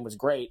Joker game was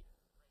great.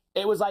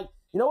 It was like,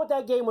 you know what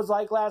that game was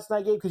like last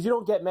night, Gabe? Because you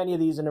don't get many of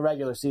these in the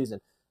regular season.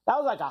 That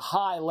was like a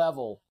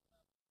high-level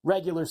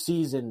regular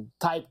season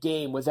type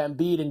game with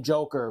Embiid and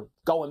Joker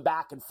going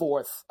back and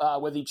forth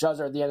with each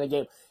other at the end of the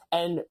game.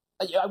 And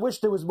I wish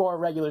there was more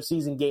regular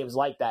season games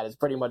like that, is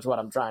pretty much what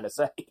I'm trying to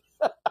say.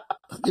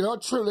 You know,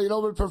 truly, you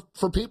know,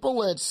 for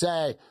people that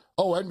say,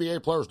 oh,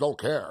 NBA players don't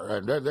care,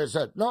 and they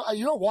said, no,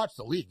 you don't watch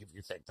the league if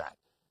you think that.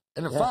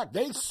 And in fact,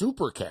 they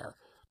super care.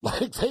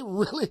 Like, they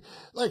really,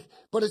 like,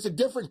 but it's a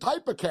different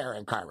type of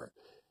caring, Carver.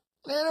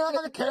 They're not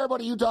going to care about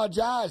the Utah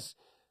Jazz.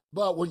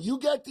 But when you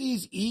get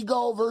these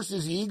ego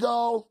versus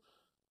ego,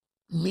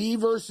 me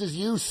versus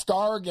you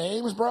star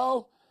games,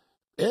 bro,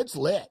 it's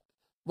lit.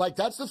 Like,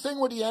 that's the thing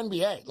with the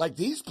NBA. Like,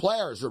 these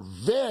players are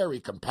very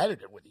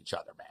competitive with each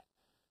other, man.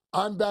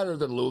 I'm better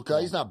than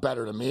Luka. He's not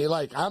better than me.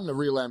 Like, I'm the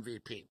real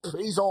MVP.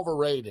 He's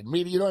overrated.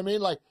 Media, you know what I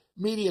mean? Like,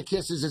 media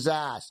kisses his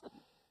ass.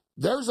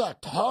 There's a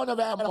ton of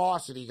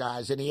animosity,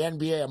 guys, in the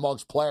NBA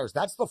amongst players.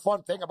 That's the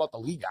fun thing about the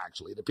league,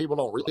 actually, that people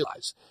don't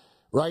realize,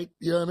 right?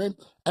 You know what I mean?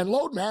 And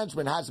load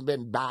management hasn't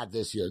been bad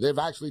this year. They've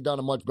actually done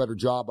a much better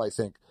job, I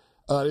think,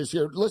 this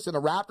year. Listen,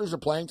 the Raptors are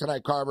playing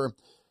tonight, Carver.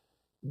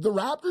 The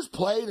Raptors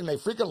played, and they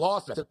freaking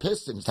lost to the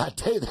Pistons that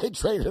day they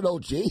traded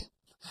OG.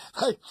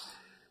 Like,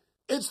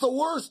 it's the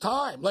worst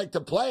time, like, to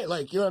play.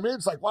 Like, you know what I mean?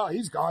 It's like, wow,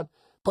 he's gone.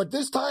 But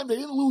this time, they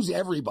didn't lose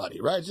everybody,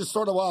 right? It's just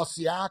sort of, well,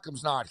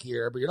 Siakam's not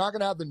here, but you're not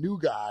going to have the new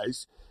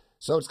guys.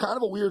 So it's kind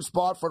of a weird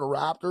spot for the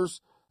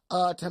Raptors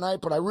tonight,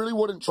 but I really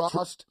wouldn't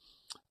trust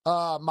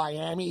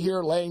Miami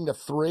here laying the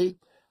 3.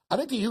 I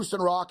think the Houston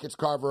Rockets,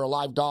 Carver, a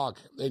live dog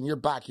in your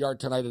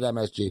backyard tonight at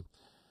MSG.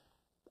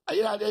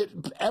 You know,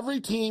 every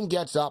team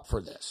gets up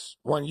for this.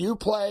 When you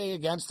play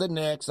against the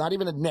Knicks, not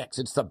even the Knicks,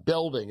 it's the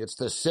building, it's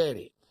the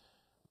city.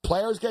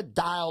 Players get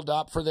dialed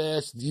up for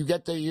this. You're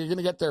going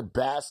to get their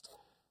best.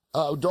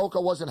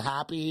 Udoka wasn't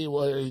happy. He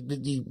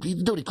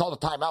called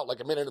a timeout like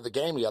a minute into the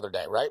game the other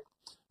day, right?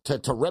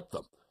 To rip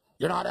them.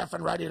 You're not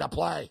effing ready to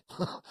play.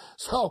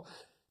 So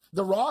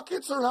the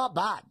Rockets are not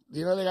bad.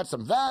 You know, they got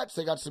some vets.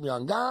 They got some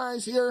young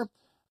guys here.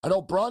 I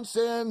know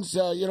Brunson's,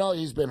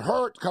 he's been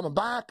hurt, coming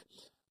back.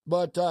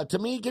 But to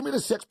me, give me the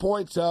 6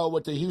 points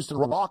with the Houston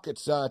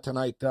Rockets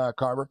tonight,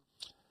 Carver.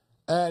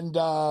 And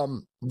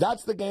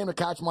that's the game that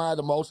catch my eye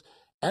the most.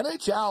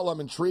 NHL, I'm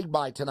intrigued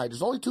by tonight.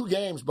 There's only 2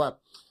 games, but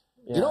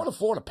you know the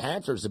Florida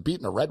Panthers have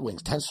beaten the Red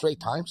Wings 10 straight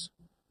times?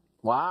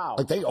 Wow.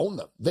 Like, they own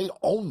them. They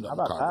own them, How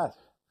about Carver.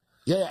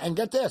 that? Yeah, and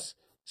get this,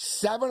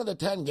 7 of the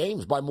 10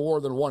 games by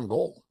more than 1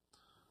 goal.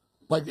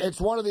 Like,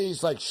 it's one of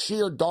these, like,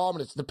 sheer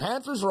dominance. The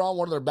Panthers are on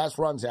one of their best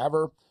runs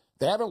ever.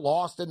 They haven't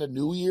lost in the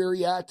new year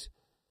yet.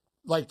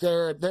 Like,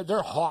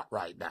 they're hot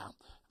right now.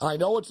 I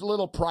know it's a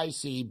little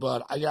pricey,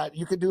 but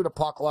you can do the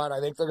puck line. I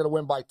think they're going to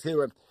win by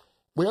 2. And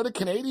we have the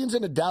Canadians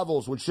and the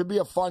Devils, which should be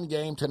a fun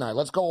game tonight.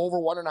 Let's go over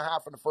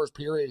 1.5 in the first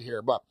period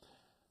here. But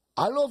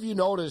I don't know if you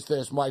noticed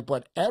this, Mike,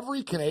 but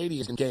every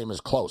Canadian game is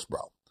close,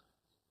 bro.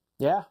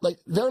 Yeah. Like,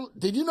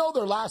 did you know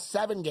their last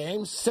 7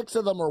 games, 6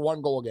 of them are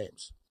 1-goal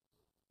games?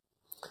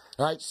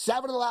 All right,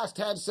 7 of the last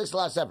 10, 6 of the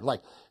last 7.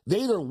 Like, they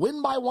either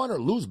win by 1 or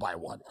lose by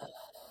 1.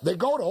 They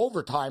go to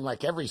overtime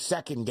like every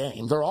second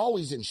game. They're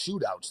always in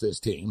shootouts, this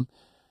team.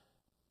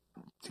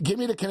 Give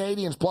me the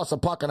Canadians plus a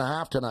puck and a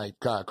half tonight,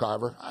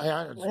 Carver.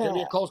 It's going to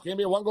be a close game,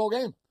 be a 1-goal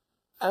game.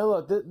 And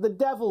look, the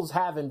Devils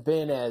haven't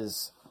been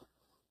as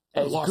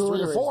lost good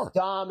 3 or 4. as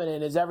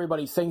dominant as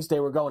everybody thinks they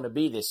were going to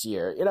be this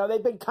year. You know,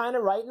 they've been kind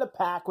of right in the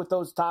pack with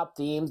those top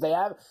teams.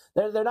 They're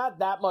not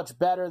that much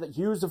better. That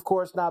Hughes, of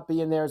course, not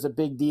being there is a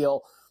big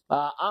deal.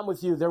 I'm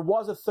with you. There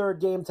was a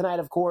 3rd game tonight,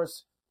 of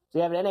course. So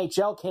you have an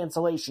NHL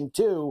cancellation,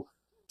 too.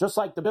 Just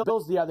like the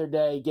Bills the other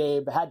day,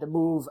 Gabe, had to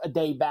move a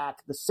day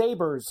back. The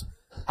Sabres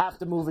have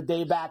to move a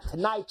day back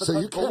tonight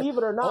because, believe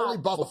it or not, only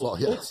Buffalo,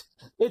 yeah.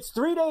 it's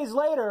 3 days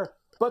later,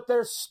 but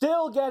they're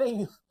still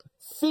getting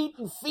feet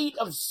and feet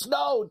of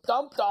snow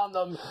dumped on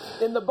them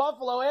in the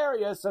Buffalo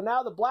area. So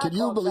now the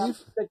Blackhawks have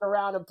to stick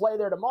around and play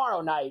there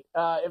tomorrow night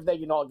if they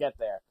can all get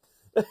there.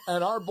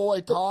 And our boy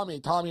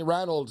Tommy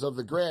Reynolds of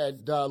the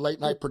Grid,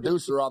 late-night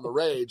producer on The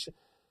Rage,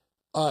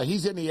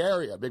 he's in the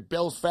area. Big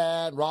Bills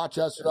fan,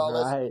 Rochester, all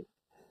this. Right.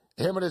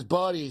 Him and his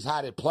buddies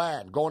had it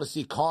planned, going to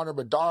see Connor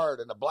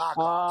Bedard and the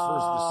Blackhawks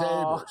versus the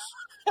Sabres.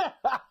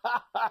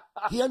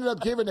 He ended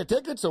up giving the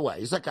tickets away.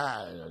 He's like,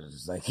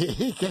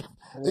 he gave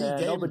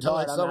them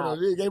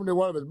to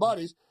one of his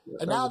buddies,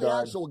 and now the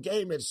actual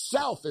game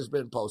itself has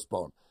been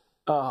postponed.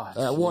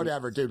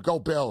 Whatever, dude. Go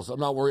Bills. I'm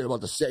not worried about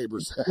the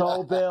Sabres.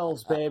 Go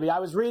Bills, baby. I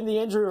was reading the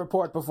injury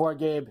report before,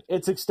 Gabe.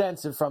 It's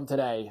extensive from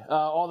today.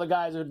 All the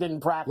guys who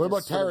didn't practice. What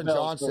about Taron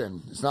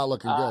Johnson? It's not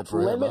looking good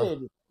for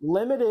him.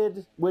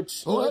 Limited,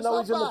 which even though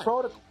he's in the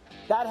protocol,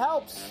 that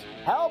helps.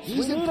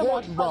 He's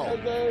important, bro.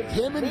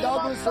 Him and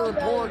Douglas are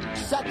important.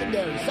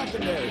 Secondary.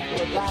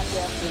 We're back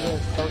after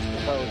this, coast to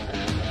coast.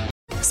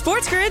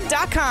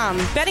 SportsGrid.com.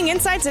 Betting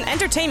insights and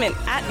entertainment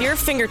at your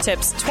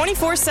fingertips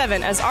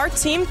 24/7 as our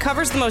team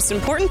covers the most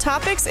important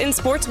topics in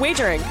sports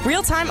wagering.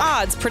 Real-time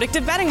odds,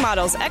 predictive betting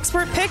models,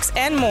 expert picks,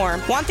 and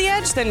more. Want the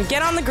edge? Then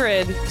get on the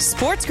grid.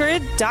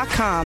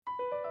 SportsGrid.com.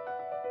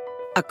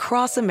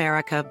 Across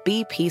America,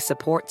 BP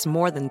supports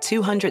more than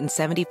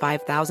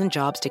 275,000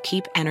 jobs to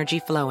keep energy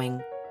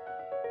flowing.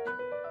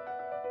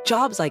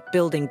 Jobs like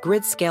building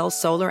grid-scale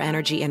solar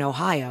energy in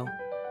Ohio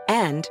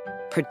and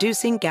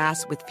producing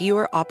gas with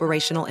fewer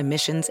operational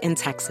emissions in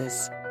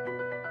Texas.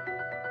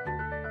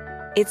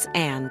 It's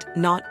and,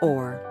 not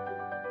or.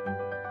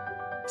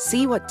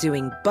 See what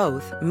doing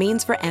both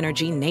means for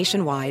energy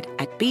nationwide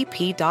at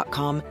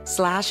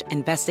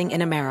bp.com/investing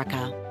in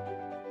America.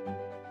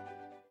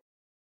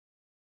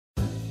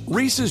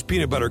 Reese's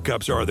peanut butter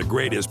cups are the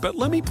greatest, but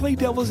let me play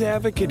devil's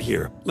advocate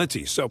here. Let's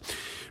see. So,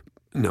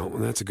 no,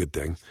 that's a good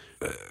thing.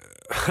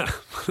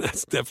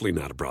 That's definitely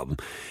not a problem.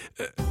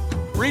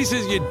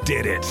 Reese's, you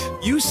did it.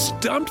 You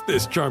stumped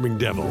this charming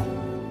devil.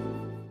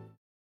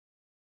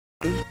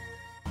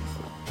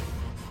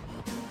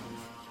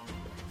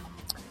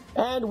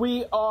 And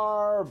we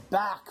are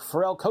back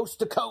for El Coast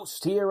to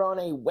Coast here on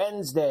a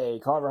Wednesday.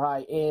 Carver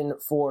High in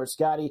for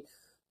Scotty.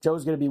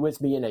 Joe's going to be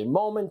with me in a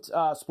moment.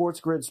 Sports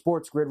Grid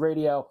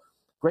Radio.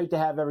 Great to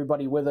have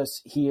everybody with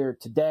us here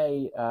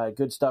today.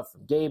 Good stuff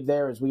from Gabe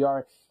there as we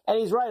are. And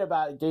he's right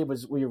about it.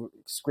 We were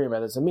screaming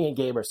at this. And me and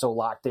Gabe are so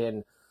locked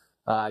in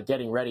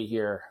getting ready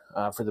here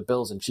for the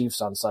Bills and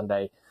Chiefs on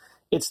Sunday.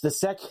 It's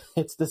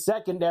the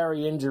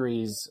secondary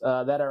injuries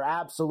that are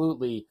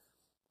absolutely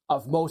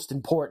of most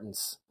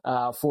importance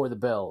for the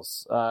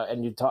Bills.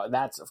 And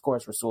that's, of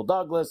course, Rasul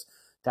Douglas,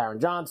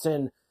 Taron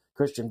Johnson,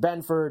 Christian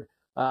Benford,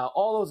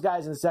 all those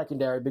guys in the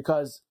secondary,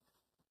 because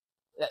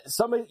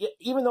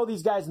even though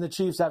these guys in the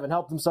Chiefs haven't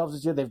helped themselves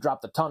this year, they've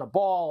dropped a ton of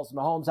balls,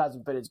 Mahomes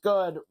hasn't been as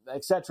good,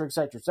 et cetera, et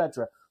cetera, et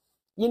cetera.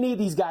 You need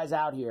these guys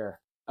out here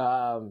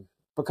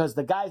because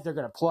the guys they're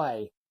going to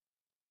play,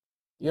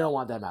 you don't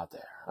want them out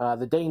there.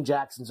 The Dane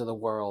Jacksons of the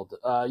world,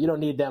 you don't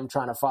need them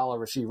trying to follow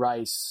Rashee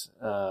Rice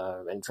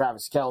and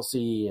Travis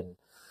Kelce and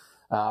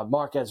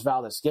Marquez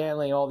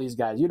Valdes-Scantling, all these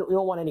guys. You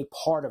don't want any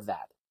part of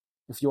that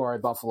if you are a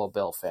Buffalo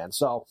Bill fan.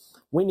 So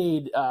we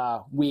need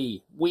us,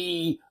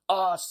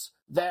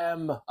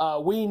 them.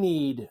 We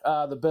need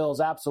the Bills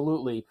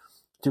absolutely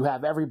to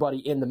have everybody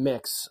in the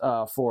mix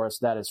for us.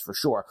 That is for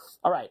sure.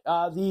 All right.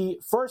 The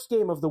first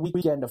game of the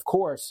weekend, of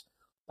course,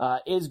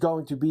 is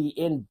going to be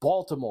in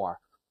Baltimore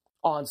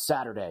on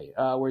Saturday,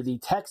 where the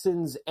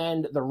Texans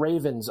and the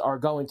Ravens are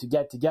going to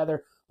get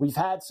together. We've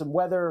had some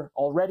weather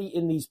already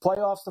in these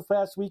playoffs the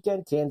past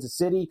weekend. Kansas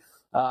City,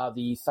 I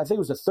think it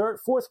was the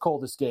fourth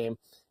coldest game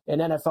in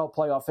NFL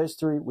playoff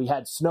history. We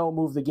had snow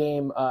move the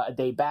game a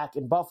day back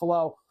in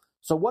Buffalo.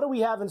 So what do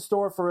we have in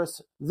store for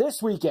us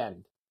this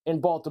weekend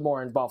in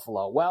Baltimore and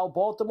Buffalo? Well,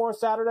 Baltimore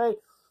Saturday,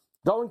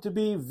 going to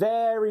be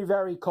very,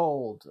 very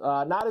cold.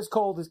 Not as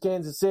cold as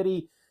Kansas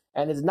City,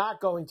 and is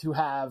not going to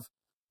have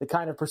the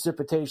kind of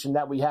precipitation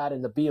that we had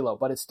in the Belo.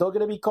 But it's still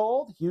going to be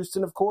cold.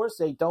 Houston, of course,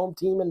 a dome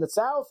team in the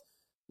South.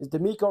 Is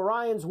DeMeco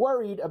Ryans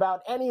worried about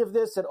any of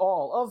this at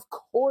all? Of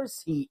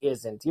course he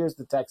isn't. Here's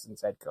the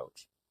Texans head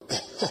coach.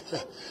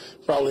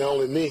 Probably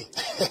only me.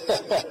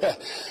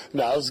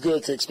 No, it was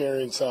good to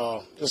experience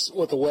just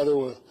what the weather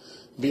would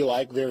be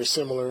like, very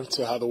similar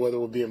to how the weather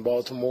would be in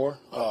Baltimore.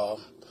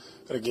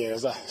 But again,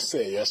 as I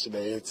said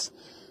yesterday, it's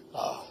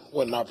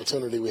what an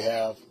opportunity we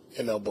have,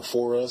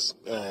 before us,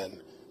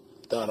 and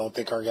I don't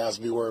think our guys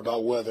will be worried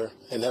about weather,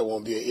 and that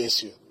won't be an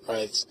issue,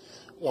 right? It's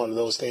one of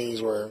those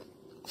things where,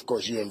 of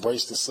course, you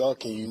embrace the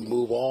suck and you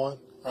move on,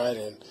 right,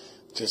 and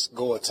just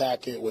go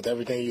attack it with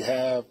everything you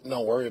have.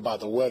 Don't worry about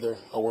the weather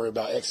or worry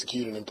about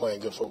executing and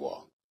playing good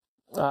football.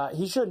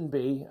 He shouldn't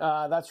be.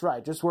 That's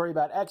right. Just worry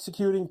about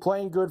executing,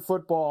 playing good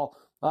football,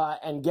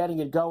 and getting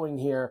it going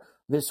here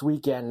this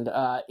weekend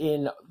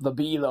in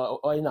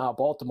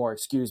Baltimore,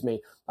 excuse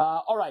me.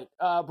 All right.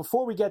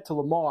 Before we get to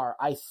Lamar,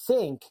 I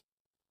think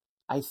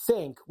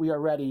we are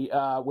ready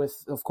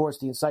with, of course,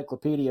 the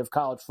encyclopedia of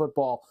college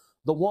football,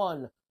 the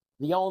one,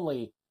 the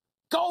only,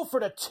 go for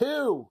the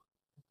two,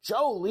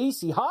 Joe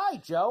Lisi. Hi,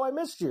 Joe. I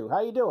missed you.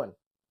 How you doing?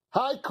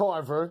 Hi,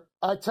 Carver.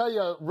 I tell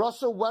you,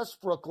 Russell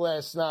Westbrook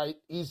last night,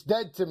 he's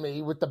dead to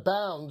me with the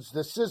bounds,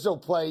 the sizzle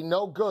play,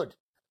 no good.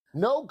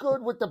 No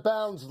good with the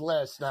bounds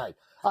last night.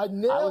 I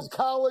nailed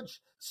college.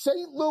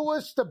 St.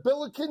 Louis, the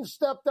Billikens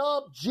stepped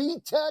up.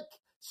 G-Tech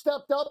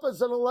stepped up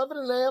as an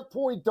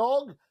 11.5-point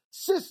dog.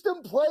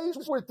 System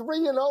plays were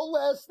 3-0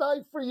 last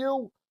night for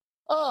you.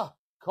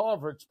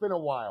 Carver, it's been a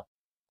while.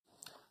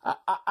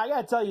 I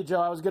got to tell you,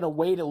 Joe, I was going to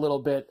wait a little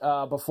bit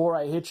before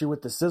I hit you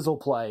with the sizzle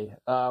play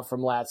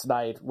from last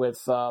night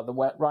with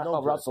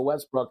Russell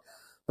Westbrook,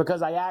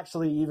 because I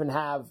actually even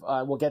have,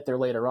 we'll get there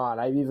later on,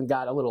 I've even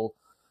got a little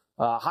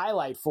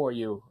highlight for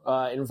you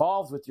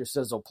involved with your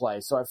sizzle play.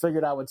 So I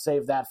figured I would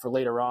save that for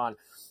later on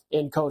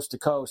in Coast to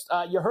Coast.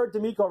 You heard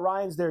DeMeco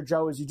Ryans there,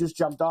 Joe, as you just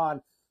jumped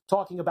on,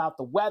 talking about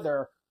the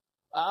weather.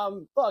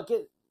 Look,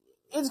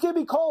 it's going to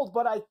be cold,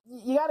 but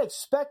you got to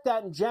expect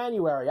that in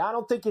January. I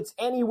don't think it's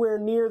anywhere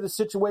near the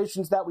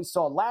situations that we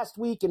saw last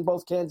week in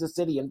both Kansas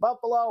City and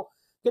Buffalo.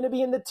 Going to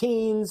be in the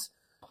teens.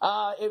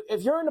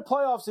 If you're in the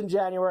playoffs in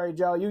January,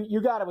 Joe,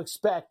 you got to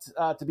expect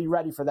to be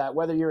ready for that,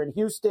 whether you're in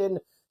Houston,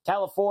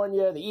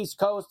 California, the East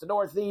Coast, the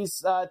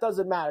Northeast. It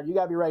doesn't matter. You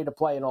got to be ready to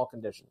play in all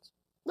conditions.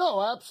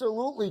 No,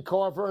 absolutely,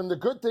 Carver. And the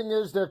good thing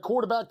is their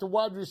quarterback to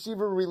wide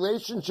receiver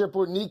relationship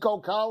with Nico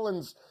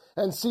Collins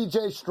and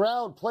C.J.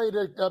 Stroud played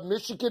at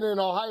Michigan and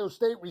Ohio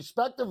State,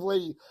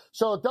 respectively.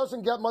 So it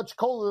doesn't get much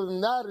colder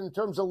than that in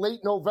terms of late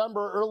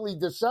November, early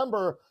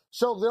December.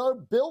 So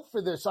they're built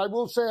for this. I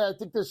will say I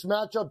think this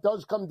matchup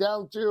does come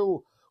down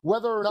to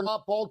whether or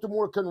not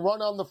Baltimore can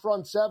run on the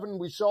front seven.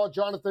 We saw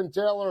Jonathan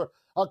Taylor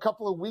a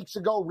couple of weeks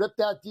ago rip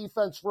that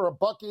defense for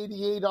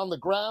 $188 on the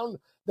ground.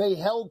 They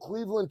held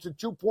Cleveland to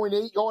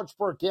 2.8 yards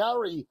per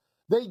carry.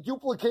 They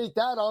duplicate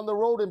that on the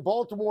road in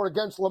Baltimore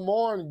against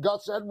Lamar and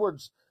Gus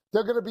Edwards.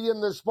 They're going to be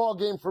in this ball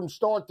game from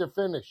start to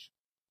finish.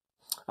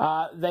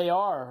 They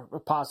are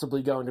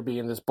possibly going to be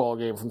in this ball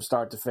game from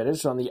start to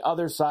finish. On the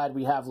other side,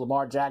 we have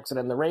Lamar Jackson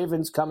and the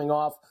Ravens coming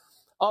off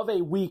of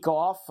a week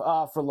off.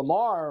 For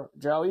Lamar,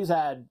 Joe, he's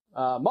had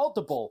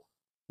multiple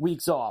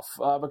weeks off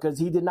because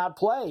he did not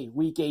play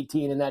Week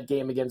 18 in that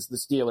game against the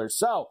Steelers.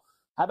 So,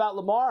 how about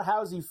Lamar?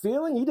 How's he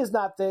feeling? He does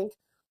not think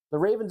the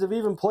Ravens have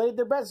even played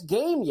their best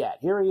game yet.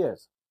 Here he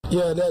is.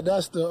 Yeah,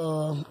 that's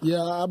the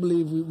I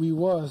believe we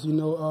was,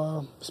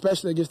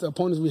 especially against the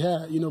opponents we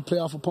had,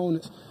 playoff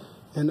opponents.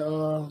 And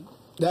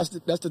that's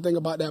the thing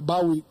about that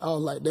bye week. I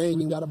was like, they ain't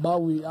even got a bye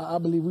week. I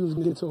believe we was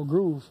getting into a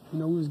groove. We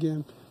was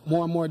getting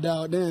more and more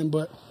dialed in,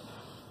 but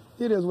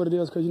it is what it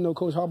is because,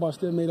 Coach Harbaugh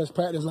still made us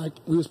practice like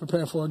we was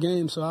preparing for a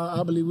game, so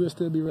I believe we'll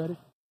still be ready.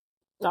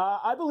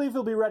 I believe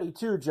he'll be ready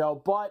too,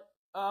 Joe, but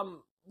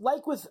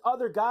like with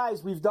other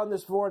guys we've done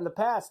this for in the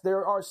past,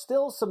 there are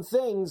still some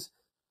things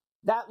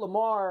that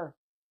Lamar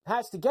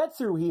has to get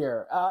through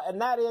here, and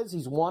that is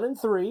he's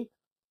 1-3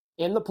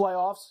 in the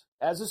playoffs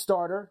as a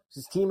starter.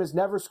 His team has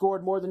never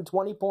scored more than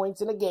 20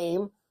 points in a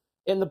game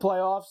in the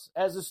playoffs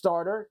as a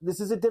starter. This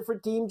is a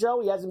different team, Joe.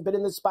 He hasn't been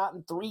in this spot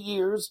in 3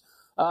 years.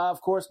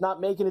 Of course,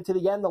 not making it to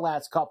the end the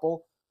last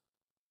couple.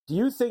 Do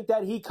you think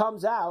that he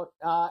comes out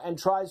and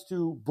tries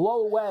to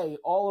blow away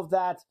all of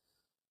that,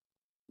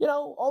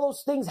 all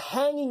those things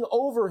hanging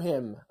over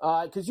him?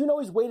 Because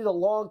he's waited a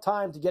long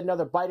time to get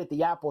another bite at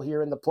the apple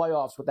here in the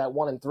playoffs with that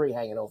 1-3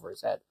 hanging over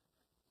his head.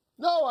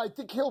 No, I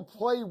think he'll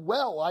play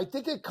well. I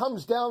think it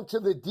comes down to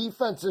the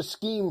defensive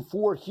scheme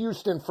for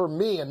Houston for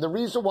me. And the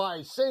reason why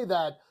I say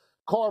that,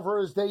 Carver,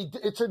 is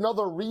it's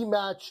another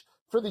rematch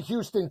for the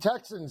Houston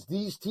Texans.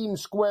 These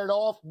teams squared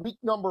off week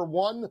number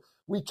 1.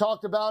 We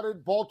talked about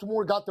it.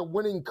 Baltimore got the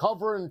winning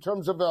cover in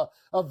terms of a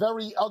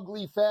very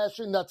ugly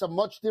fashion. That's a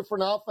much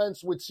different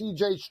offense with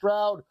C.J.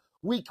 Stroud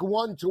week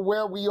 1 to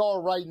where we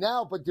are right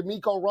now. But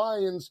DeMeco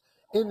Ryans,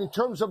 in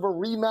terms of a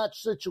rematch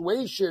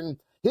situation,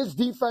 his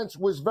defense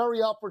was very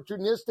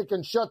opportunistic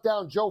and shut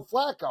down Joe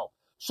Flacco.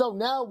 So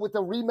now with a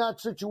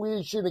rematch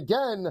situation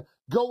again,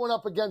 going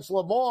up against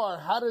Lamar,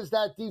 how does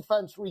that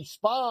defense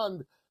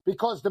respond?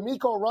 Because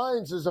DeMeco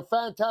Ryans is a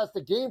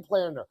fantastic game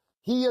planner.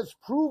 He has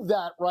proved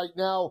that right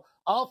now,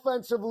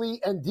 offensively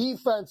and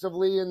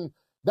defensively, and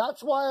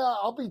that's why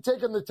I'll be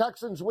taking the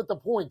Texans with the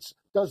points.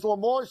 Does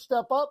Lamar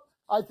step up?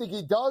 I think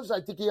he does.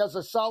 I think he has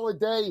a solid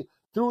day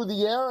through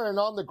the air and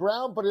on the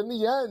ground, but in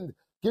the end,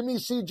 give me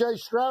C.J.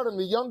 Stroud and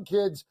the young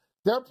kids.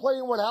 They're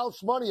playing with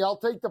house money. I'll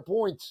take the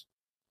points.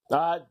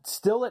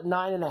 Still at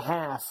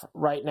 9.5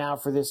 right now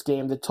for this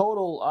game. The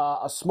total,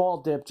 a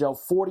small dip, Joe,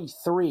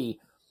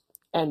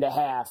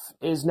 43.5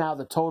 is now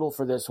the total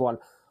for this one.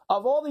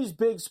 Of all these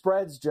big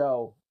spreads,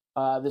 Joe,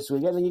 this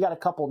week, and then you got a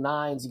couple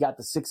 9s. You got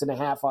the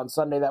 6.5 on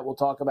Sunday that we'll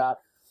talk about.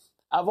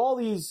 Of all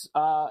these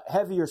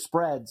heavier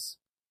spreads,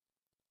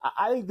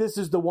 I think this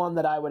is the one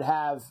that I would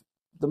have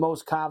the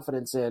most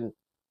confidence in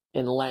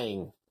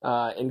laying,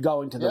 in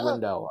going to the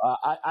window.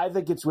 I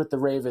think it's with the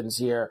Ravens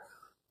here.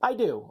 I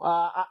do.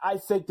 I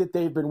think that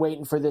they've been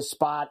waiting for this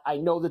spot. I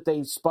know that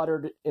they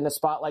sputtered in a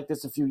spot like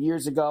this a few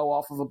years ago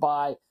off of a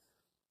bye.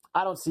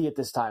 I don't see it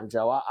this time,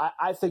 Joe.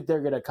 I think they're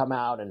going to come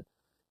out, and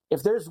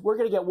if we're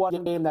going to get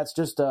one game that's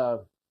just a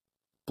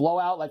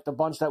blowout like the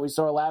bunch that we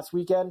saw last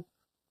weekend,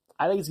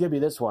 I think it's going to be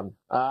this one.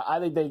 I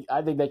think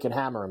they can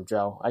hammer them,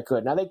 Joe. I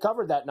could. Now they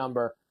covered that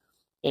number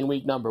in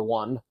week number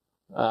 1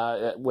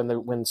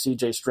 when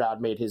C.J.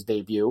 Stroud made his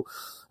debut,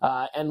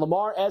 and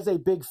Lamar as a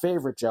big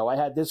favorite, Joe. I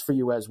had this for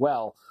you as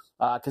well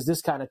because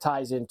this kind of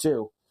ties in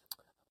too.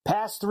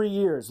 Past 3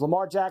 years,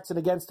 Lamar Jackson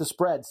against the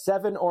spread,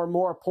 7 or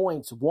more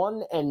points,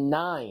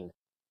 1-9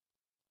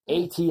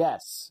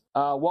 ATS.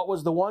 What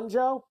was the one,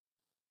 Joe?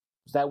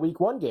 It was that week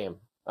 1 game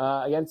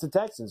against the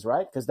Texans,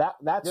 right? Because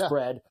that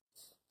spread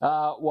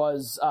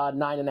was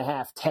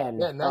 9.5, 10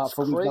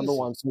 for week number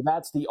 1. So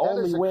that's the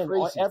only win.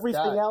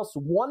 Everything else,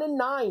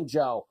 1-9,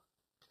 Joe.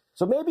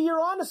 So maybe you're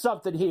onto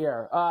something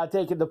here,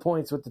 taking the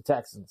points with the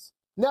Texans.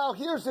 Now,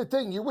 here's the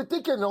thing. You would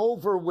think an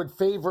over would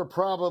favor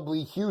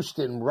probably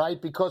Houston,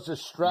 right, because of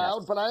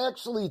Stroud. Yes. But I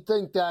actually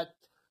think that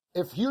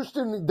if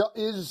Houston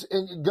is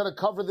going to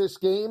cover this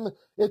game,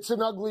 it's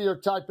an uglier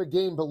type of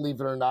game,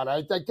 believe it or not.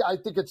 I think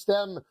it's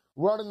them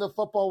running the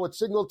football with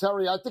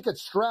Singletary. I think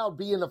it's Stroud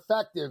being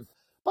effective.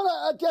 But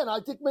again, I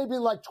think maybe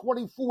like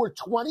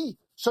 24-20,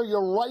 so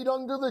you're right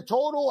under the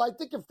total. I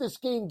think if this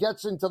game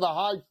gets into the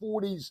high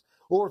 40s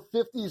or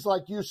 50s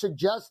like you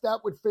suggest,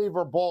 that would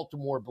favor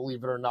Baltimore,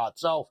 believe it or not.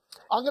 So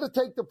I'm going to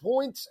take the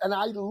points, and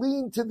I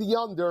lean to the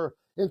under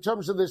in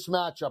terms of this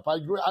matchup. I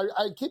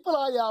keep an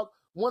eye out.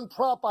 One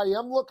prop I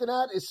am looking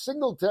at is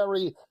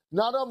Singletary,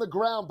 not on the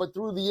ground, but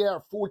through the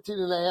air,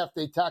 14.5.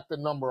 They tack the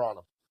number on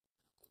him.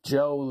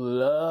 Joe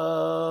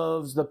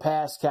loves the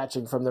pass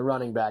catching from the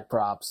running back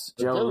props.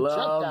 Joe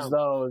loves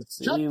those.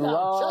 He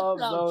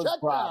loves those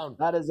props.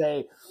 That is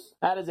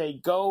a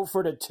go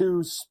for the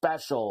 2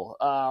 special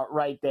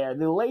right there.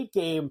 The late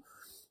game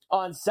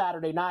on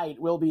Saturday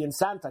night will be in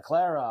Santa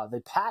Clara.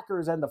 The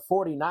Packers and the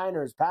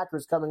 49ers.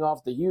 Packers coming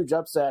off the huge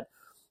upset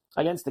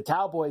against the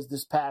Cowboys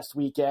this past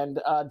weekend.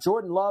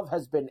 Jordan Love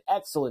has been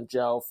excellent,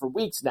 Joe, for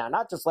weeks now.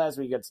 Not just last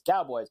week against the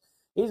Cowboys.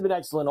 He's been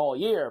excellent all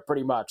year,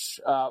 pretty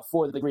much,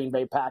 for the Green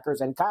Bay Packers.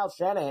 And Kyle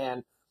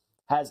Shanahan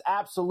has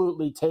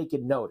absolutely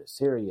taken notice.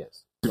 Here he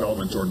is.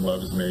 Development Jordan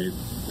Love has made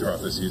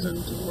throughout the season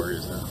to where he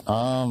is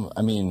now.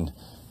 I mean,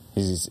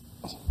 he's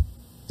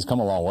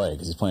come a long way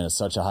because he's playing at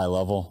such a high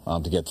level.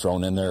 To get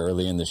thrown in there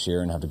early in this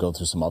year and have to go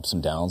through some ups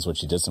and downs, which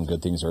he did some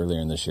good things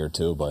earlier in this year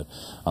too. But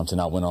to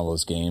not win all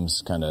those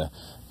games, kind of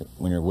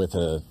when you're with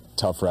a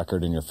tough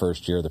record in your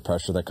first year, the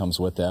pressure that comes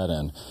with that,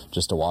 and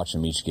just to watch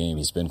him each game,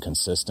 he's been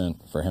consistent.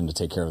 For him to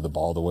take care of the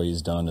ball the way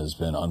he's done has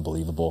been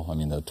unbelievable. I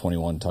mean, the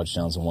 21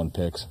 touchdowns and 1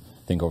 pick,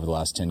 I think over the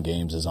last 10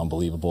 games is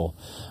unbelievable.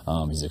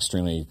 He's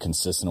extremely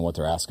consistent in what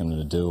they're asking him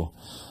to do.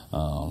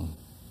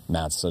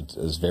 Matt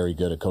is very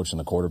good at coaching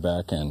the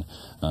quarterback, and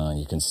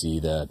you can see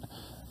that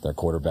their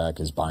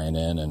quarterback is buying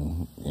in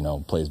and,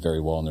 plays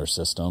very well in their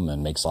system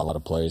and makes a lot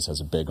of plays,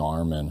 has a big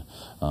arm, and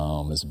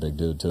is a big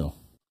dude too.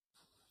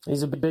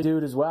 He's a big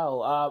dude as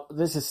well.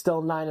 This is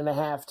still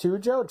 9.5 too,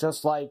 Joe,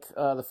 just like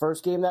the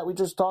first game that we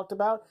just talked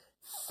about.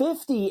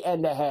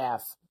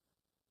 50.5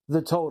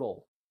 the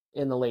total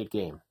in the late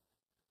game.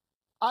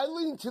 I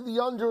lean to the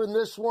under in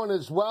this one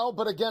as well,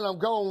 but again, I'm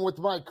going with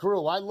my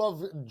crew. I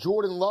love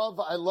Jordan Love.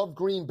 I love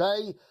Green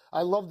Bay.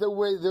 I love the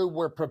way they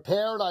were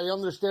prepared. I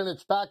understand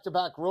it's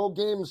back-to-back road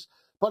games,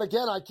 but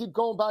again, I keep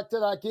going back to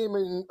that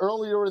game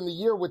earlier in the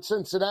year with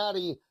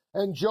Cincinnati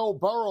and Joe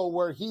Burrow,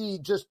 where he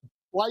just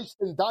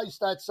sliced and diced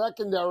that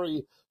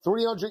secondary,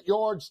 300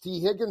 yards. T.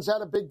 Higgins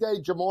had a big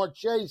day. Jamar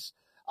Chase.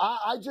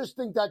 I just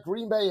think that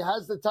Green Bay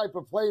has the type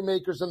of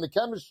playmakers and the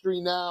chemistry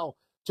now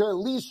to at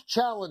least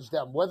challenge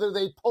them. Whether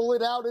they pull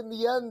it out in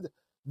the end,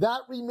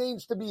 that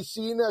remains to be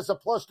seen as a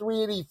plus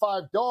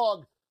 385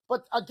 dog.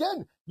 But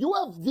again, you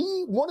have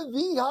one of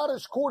the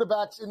hottest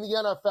quarterbacks in the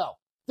NFL.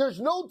 There's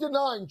no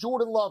denying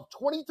Jordan Love,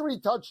 23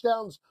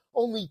 touchdowns,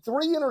 only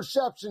 3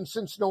 interceptions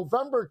since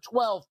November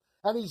 12th,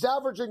 and he's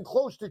averaging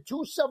close to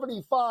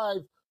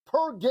 275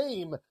 per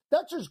game.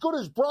 That's as good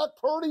as Brock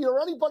Purdy or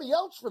anybody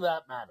else for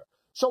that matter.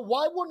 So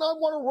why wouldn't I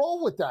want to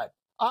roll with that?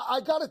 I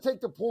got to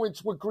take the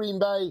points with Green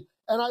Bay,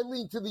 and I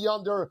lean to the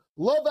under.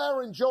 Love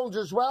Aaron Jones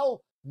as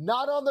well.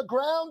 Not on the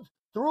ground,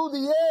 through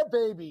the air,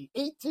 baby.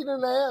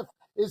 18.5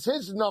 is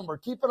his number.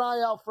 Keep an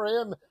eye out for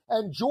him.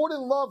 And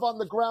Jordan Love on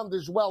the ground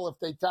as well if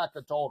they tack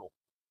a total.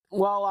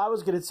 Well, I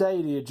was going to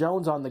say to you,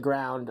 Jones on the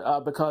ground,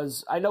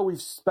 because I know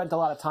we've spent a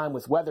lot of time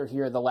with weather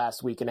here the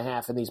last week and a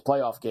half in these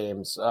playoff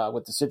games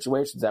with the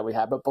situations that we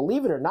have. But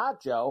believe it or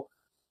not, Joe,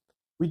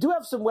 we do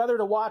have some weather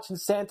to watch in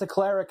Santa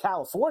Clara,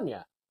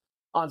 California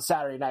on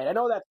Saturday night. I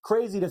know that's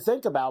crazy to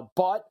think about,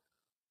 but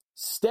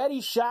steady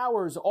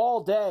showers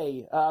all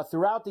day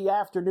throughout the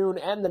afternoon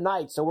and the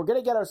night. So we're going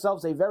to get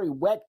ourselves a very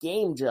wet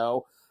game,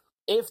 Joe,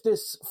 if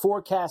this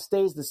forecast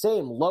stays the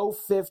same. Low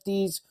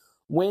 50s,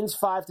 winds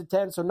 5 to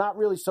 10, so not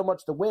really so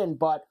much the wind,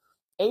 but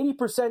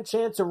 80%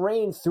 chance of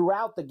rain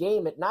throughout the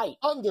game at night.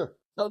 Under.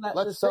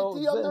 Let's take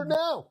the under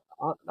now.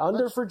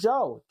 Under for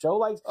Joe. Joe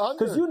likes,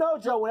 because you know,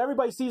 Joe, when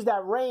everybody sees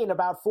that rain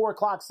about 4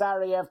 o'clock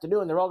Saturday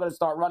afternoon, they're all going to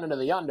start running to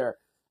the under.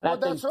 And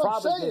well, that's what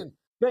I'm saying.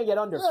 Going to get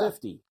under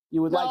 50.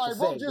 You would like to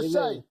think. I will just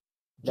say,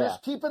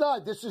 just keep an eye.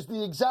 This is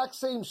the exact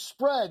same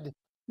spread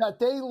that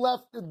they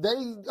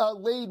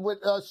laid with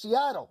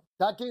Seattle.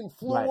 That game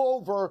flew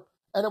over,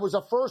 and it was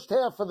a first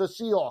half for the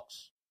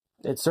Seahawks.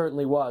 It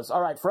certainly was.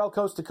 All right, Ferrall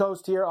Coast to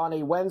Coast here on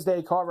a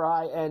Wednesday. Carver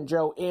High and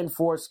Joe in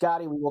for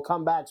Scotty. We will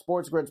come back.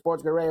 Sports Grid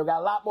Radio.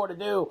 Got a lot more to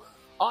do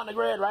on the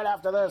grid right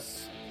after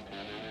this.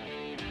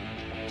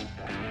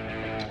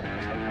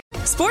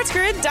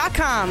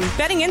 SportsGrid.com.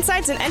 Betting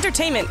insights and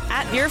entertainment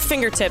at your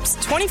fingertips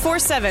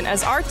 24/7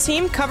 as our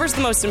team covers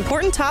the most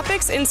important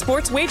topics in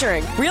sports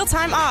wagering.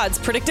 Real-time odds,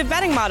 predictive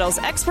betting models,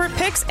 expert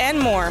picks, and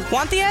more.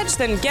 Want the edge?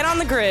 Then get on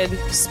the grid.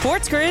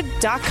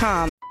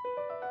 SportsGrid.com.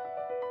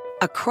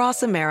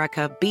 Across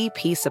America,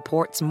 BP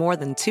supports more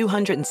than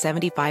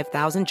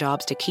 275,000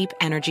 jobs to keep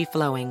energy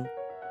flowing.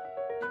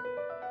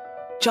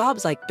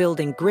 Jobs like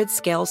building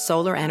grid-scale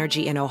solar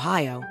energy in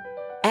Ohio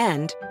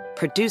and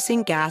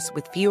producing gas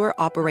with fewer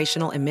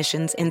operational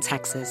emissions in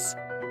Texas.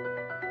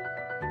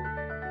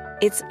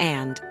 It's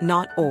and,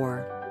 not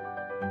or.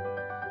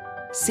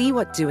 See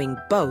what doing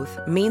both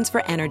means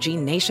for energy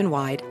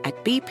nationwide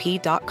at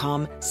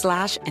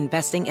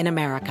bp.com/investing in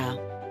America.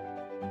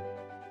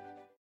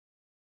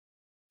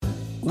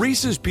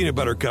 Reese's peanut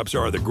butter cups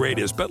are the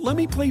greatest, but let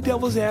me play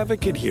devil's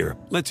advocate here.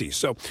 Let's see.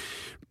 So,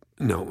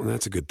 no,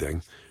 that's a good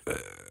thing.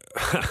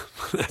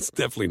 That's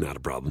definitely not a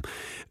problem.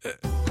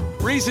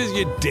 Reese's,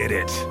 you did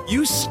it.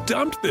 You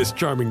stumped this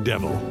charming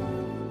devil.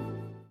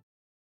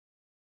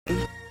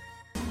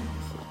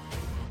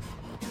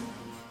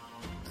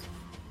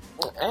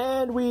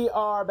 And we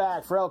are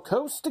back, Ferrall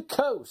Coast to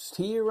Coast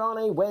here on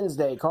a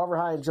Wednesday. Carver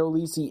High and Joe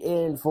Lisi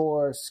in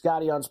for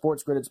Scotty on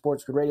Sports Grid at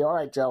Sports Grid Radio. All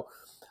right, Joe,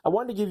 I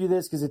wanted to give you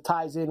this because it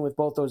ties in with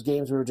both those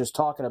games we were just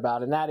talking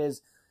about, and that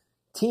is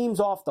teams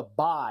off the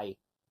bye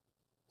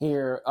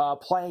here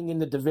playing in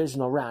the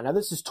divisional round. Now,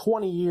 this is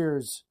 20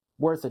 years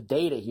worth of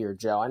data here,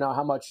 Joe. I know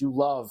how much you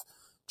love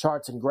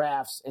charts and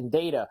graphs and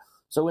data.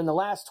 So in the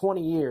last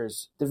 20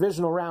 years,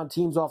 divisional round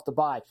teams off the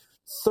bye,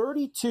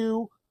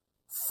 32,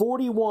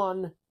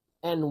 41,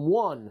 and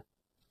 1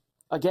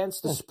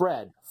 against the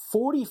spread.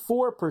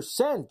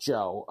 44%,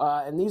 Joe.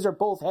 And these are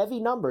both heavy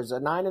numbers, a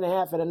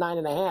 9.5 and a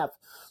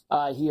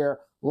 9.5 here.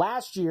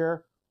 Last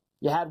year,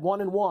 you had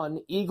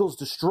 1-1. Eagles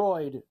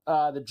destroyed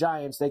the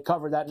Giants. They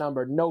covered that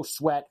number, no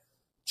sweat.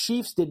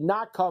 Chiefs did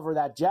not cover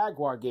that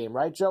Jaguar game,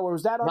 right, Joe? Or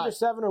was that under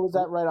 7 or was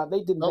that right on?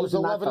 They didn't. It was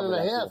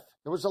 11.5.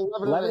 It was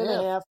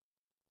 11.5.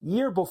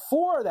 Year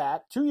before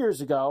that, 2 years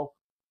ago,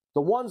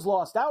 the ones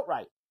lost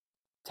outright.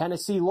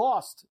 Tennessee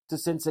lost to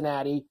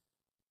Cincinnati.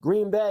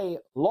 Green Bay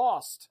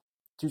lost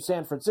to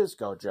San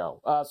Francisco, Joe.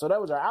 So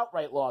those are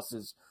outright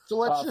losses. So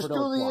let's just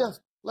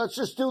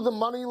do the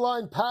money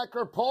line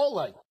Packer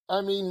parlay.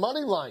 I mean,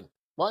 money line.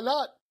 Why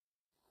not?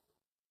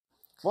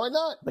 Why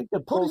not? I think the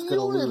put a Colts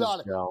gonna unit lose, on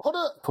it. Joe. Put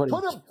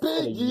a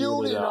big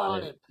unit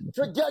on it.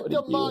 Forget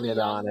the money.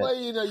 I'm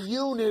laying a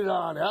unit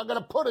on it. I'm going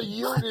to put a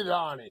unit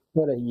on it.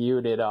 Put a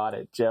unit on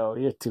it, Joe.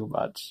 You're too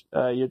much.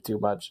 You're too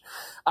much.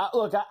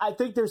 Look, I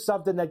think there's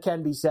something that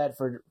can be said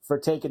for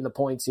taking the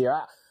points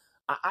here.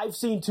 I've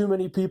seen too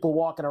many people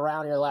walking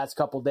around here the last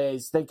couple of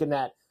days thinking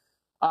that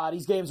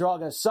these games are all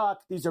going to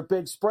suck. These are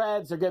big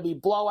spreads. They're going to be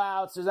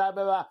blowouts. There's blah,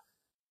 blah, blah.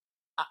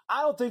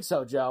 I don't think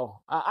so, Joe.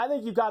 I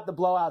think you got the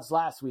blowouts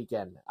last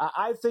weekend.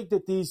 I think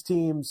that these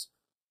teams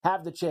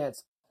have the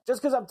chance.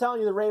 Just because I'm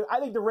telling you I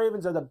think the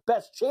Ravens are the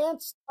best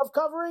chance of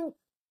covering,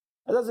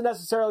 that doesn't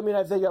necessarily mean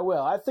I think I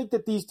will. I think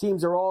that these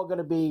teams are all going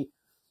to be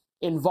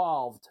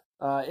involved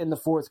in the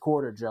fourth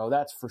quarter, Joe.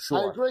 That's for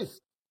sure. I agree.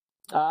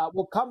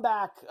 We'll come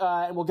back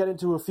and we'll get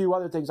into a few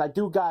other things. I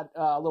do got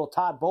a little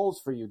Todd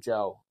Bowles for you,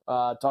 Joe,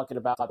 talking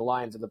about the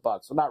Lions and the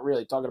Bucs. Well, not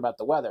really talking about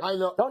the weather. I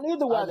know. Don't need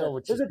the weather. I know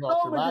what There's you're a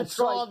talking dome in about.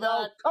 Detroit. I saw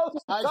that.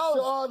 Coast to I coast.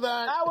 saw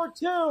that. Hour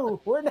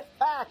 2. We're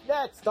back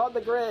next on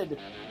the Grid.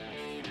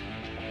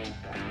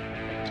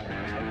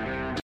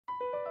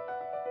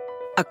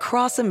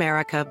 Across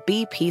America,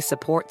 BP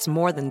supports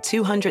more than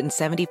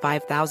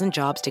 275,000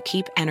 jobs to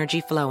keep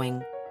energy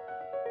flowing.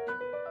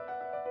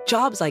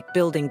 Jobs like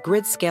building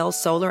grid-scale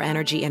solar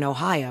energy in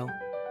Ohio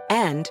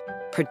and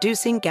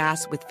producing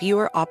gas with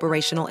fewer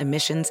operational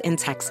emissions in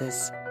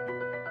Texas.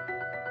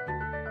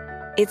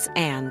 It's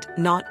and,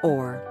 not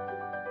or.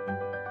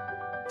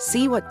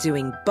 See what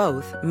doing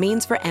both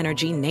means for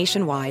energy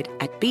nationwide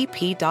at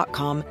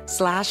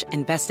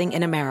bp.com/investing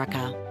in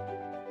America.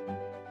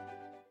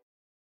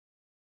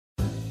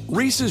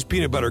 Reese's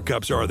peanut butter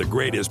cups are the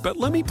greatest, but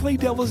let me play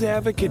devil's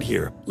advocate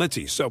here. Let's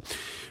see. So,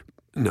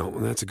 no,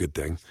 that's a good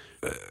thing.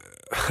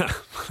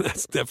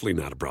 That's definitely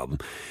not a problem.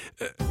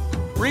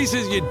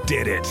 Reese's, you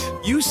did it.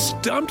 You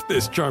stumped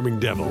this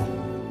charming devil.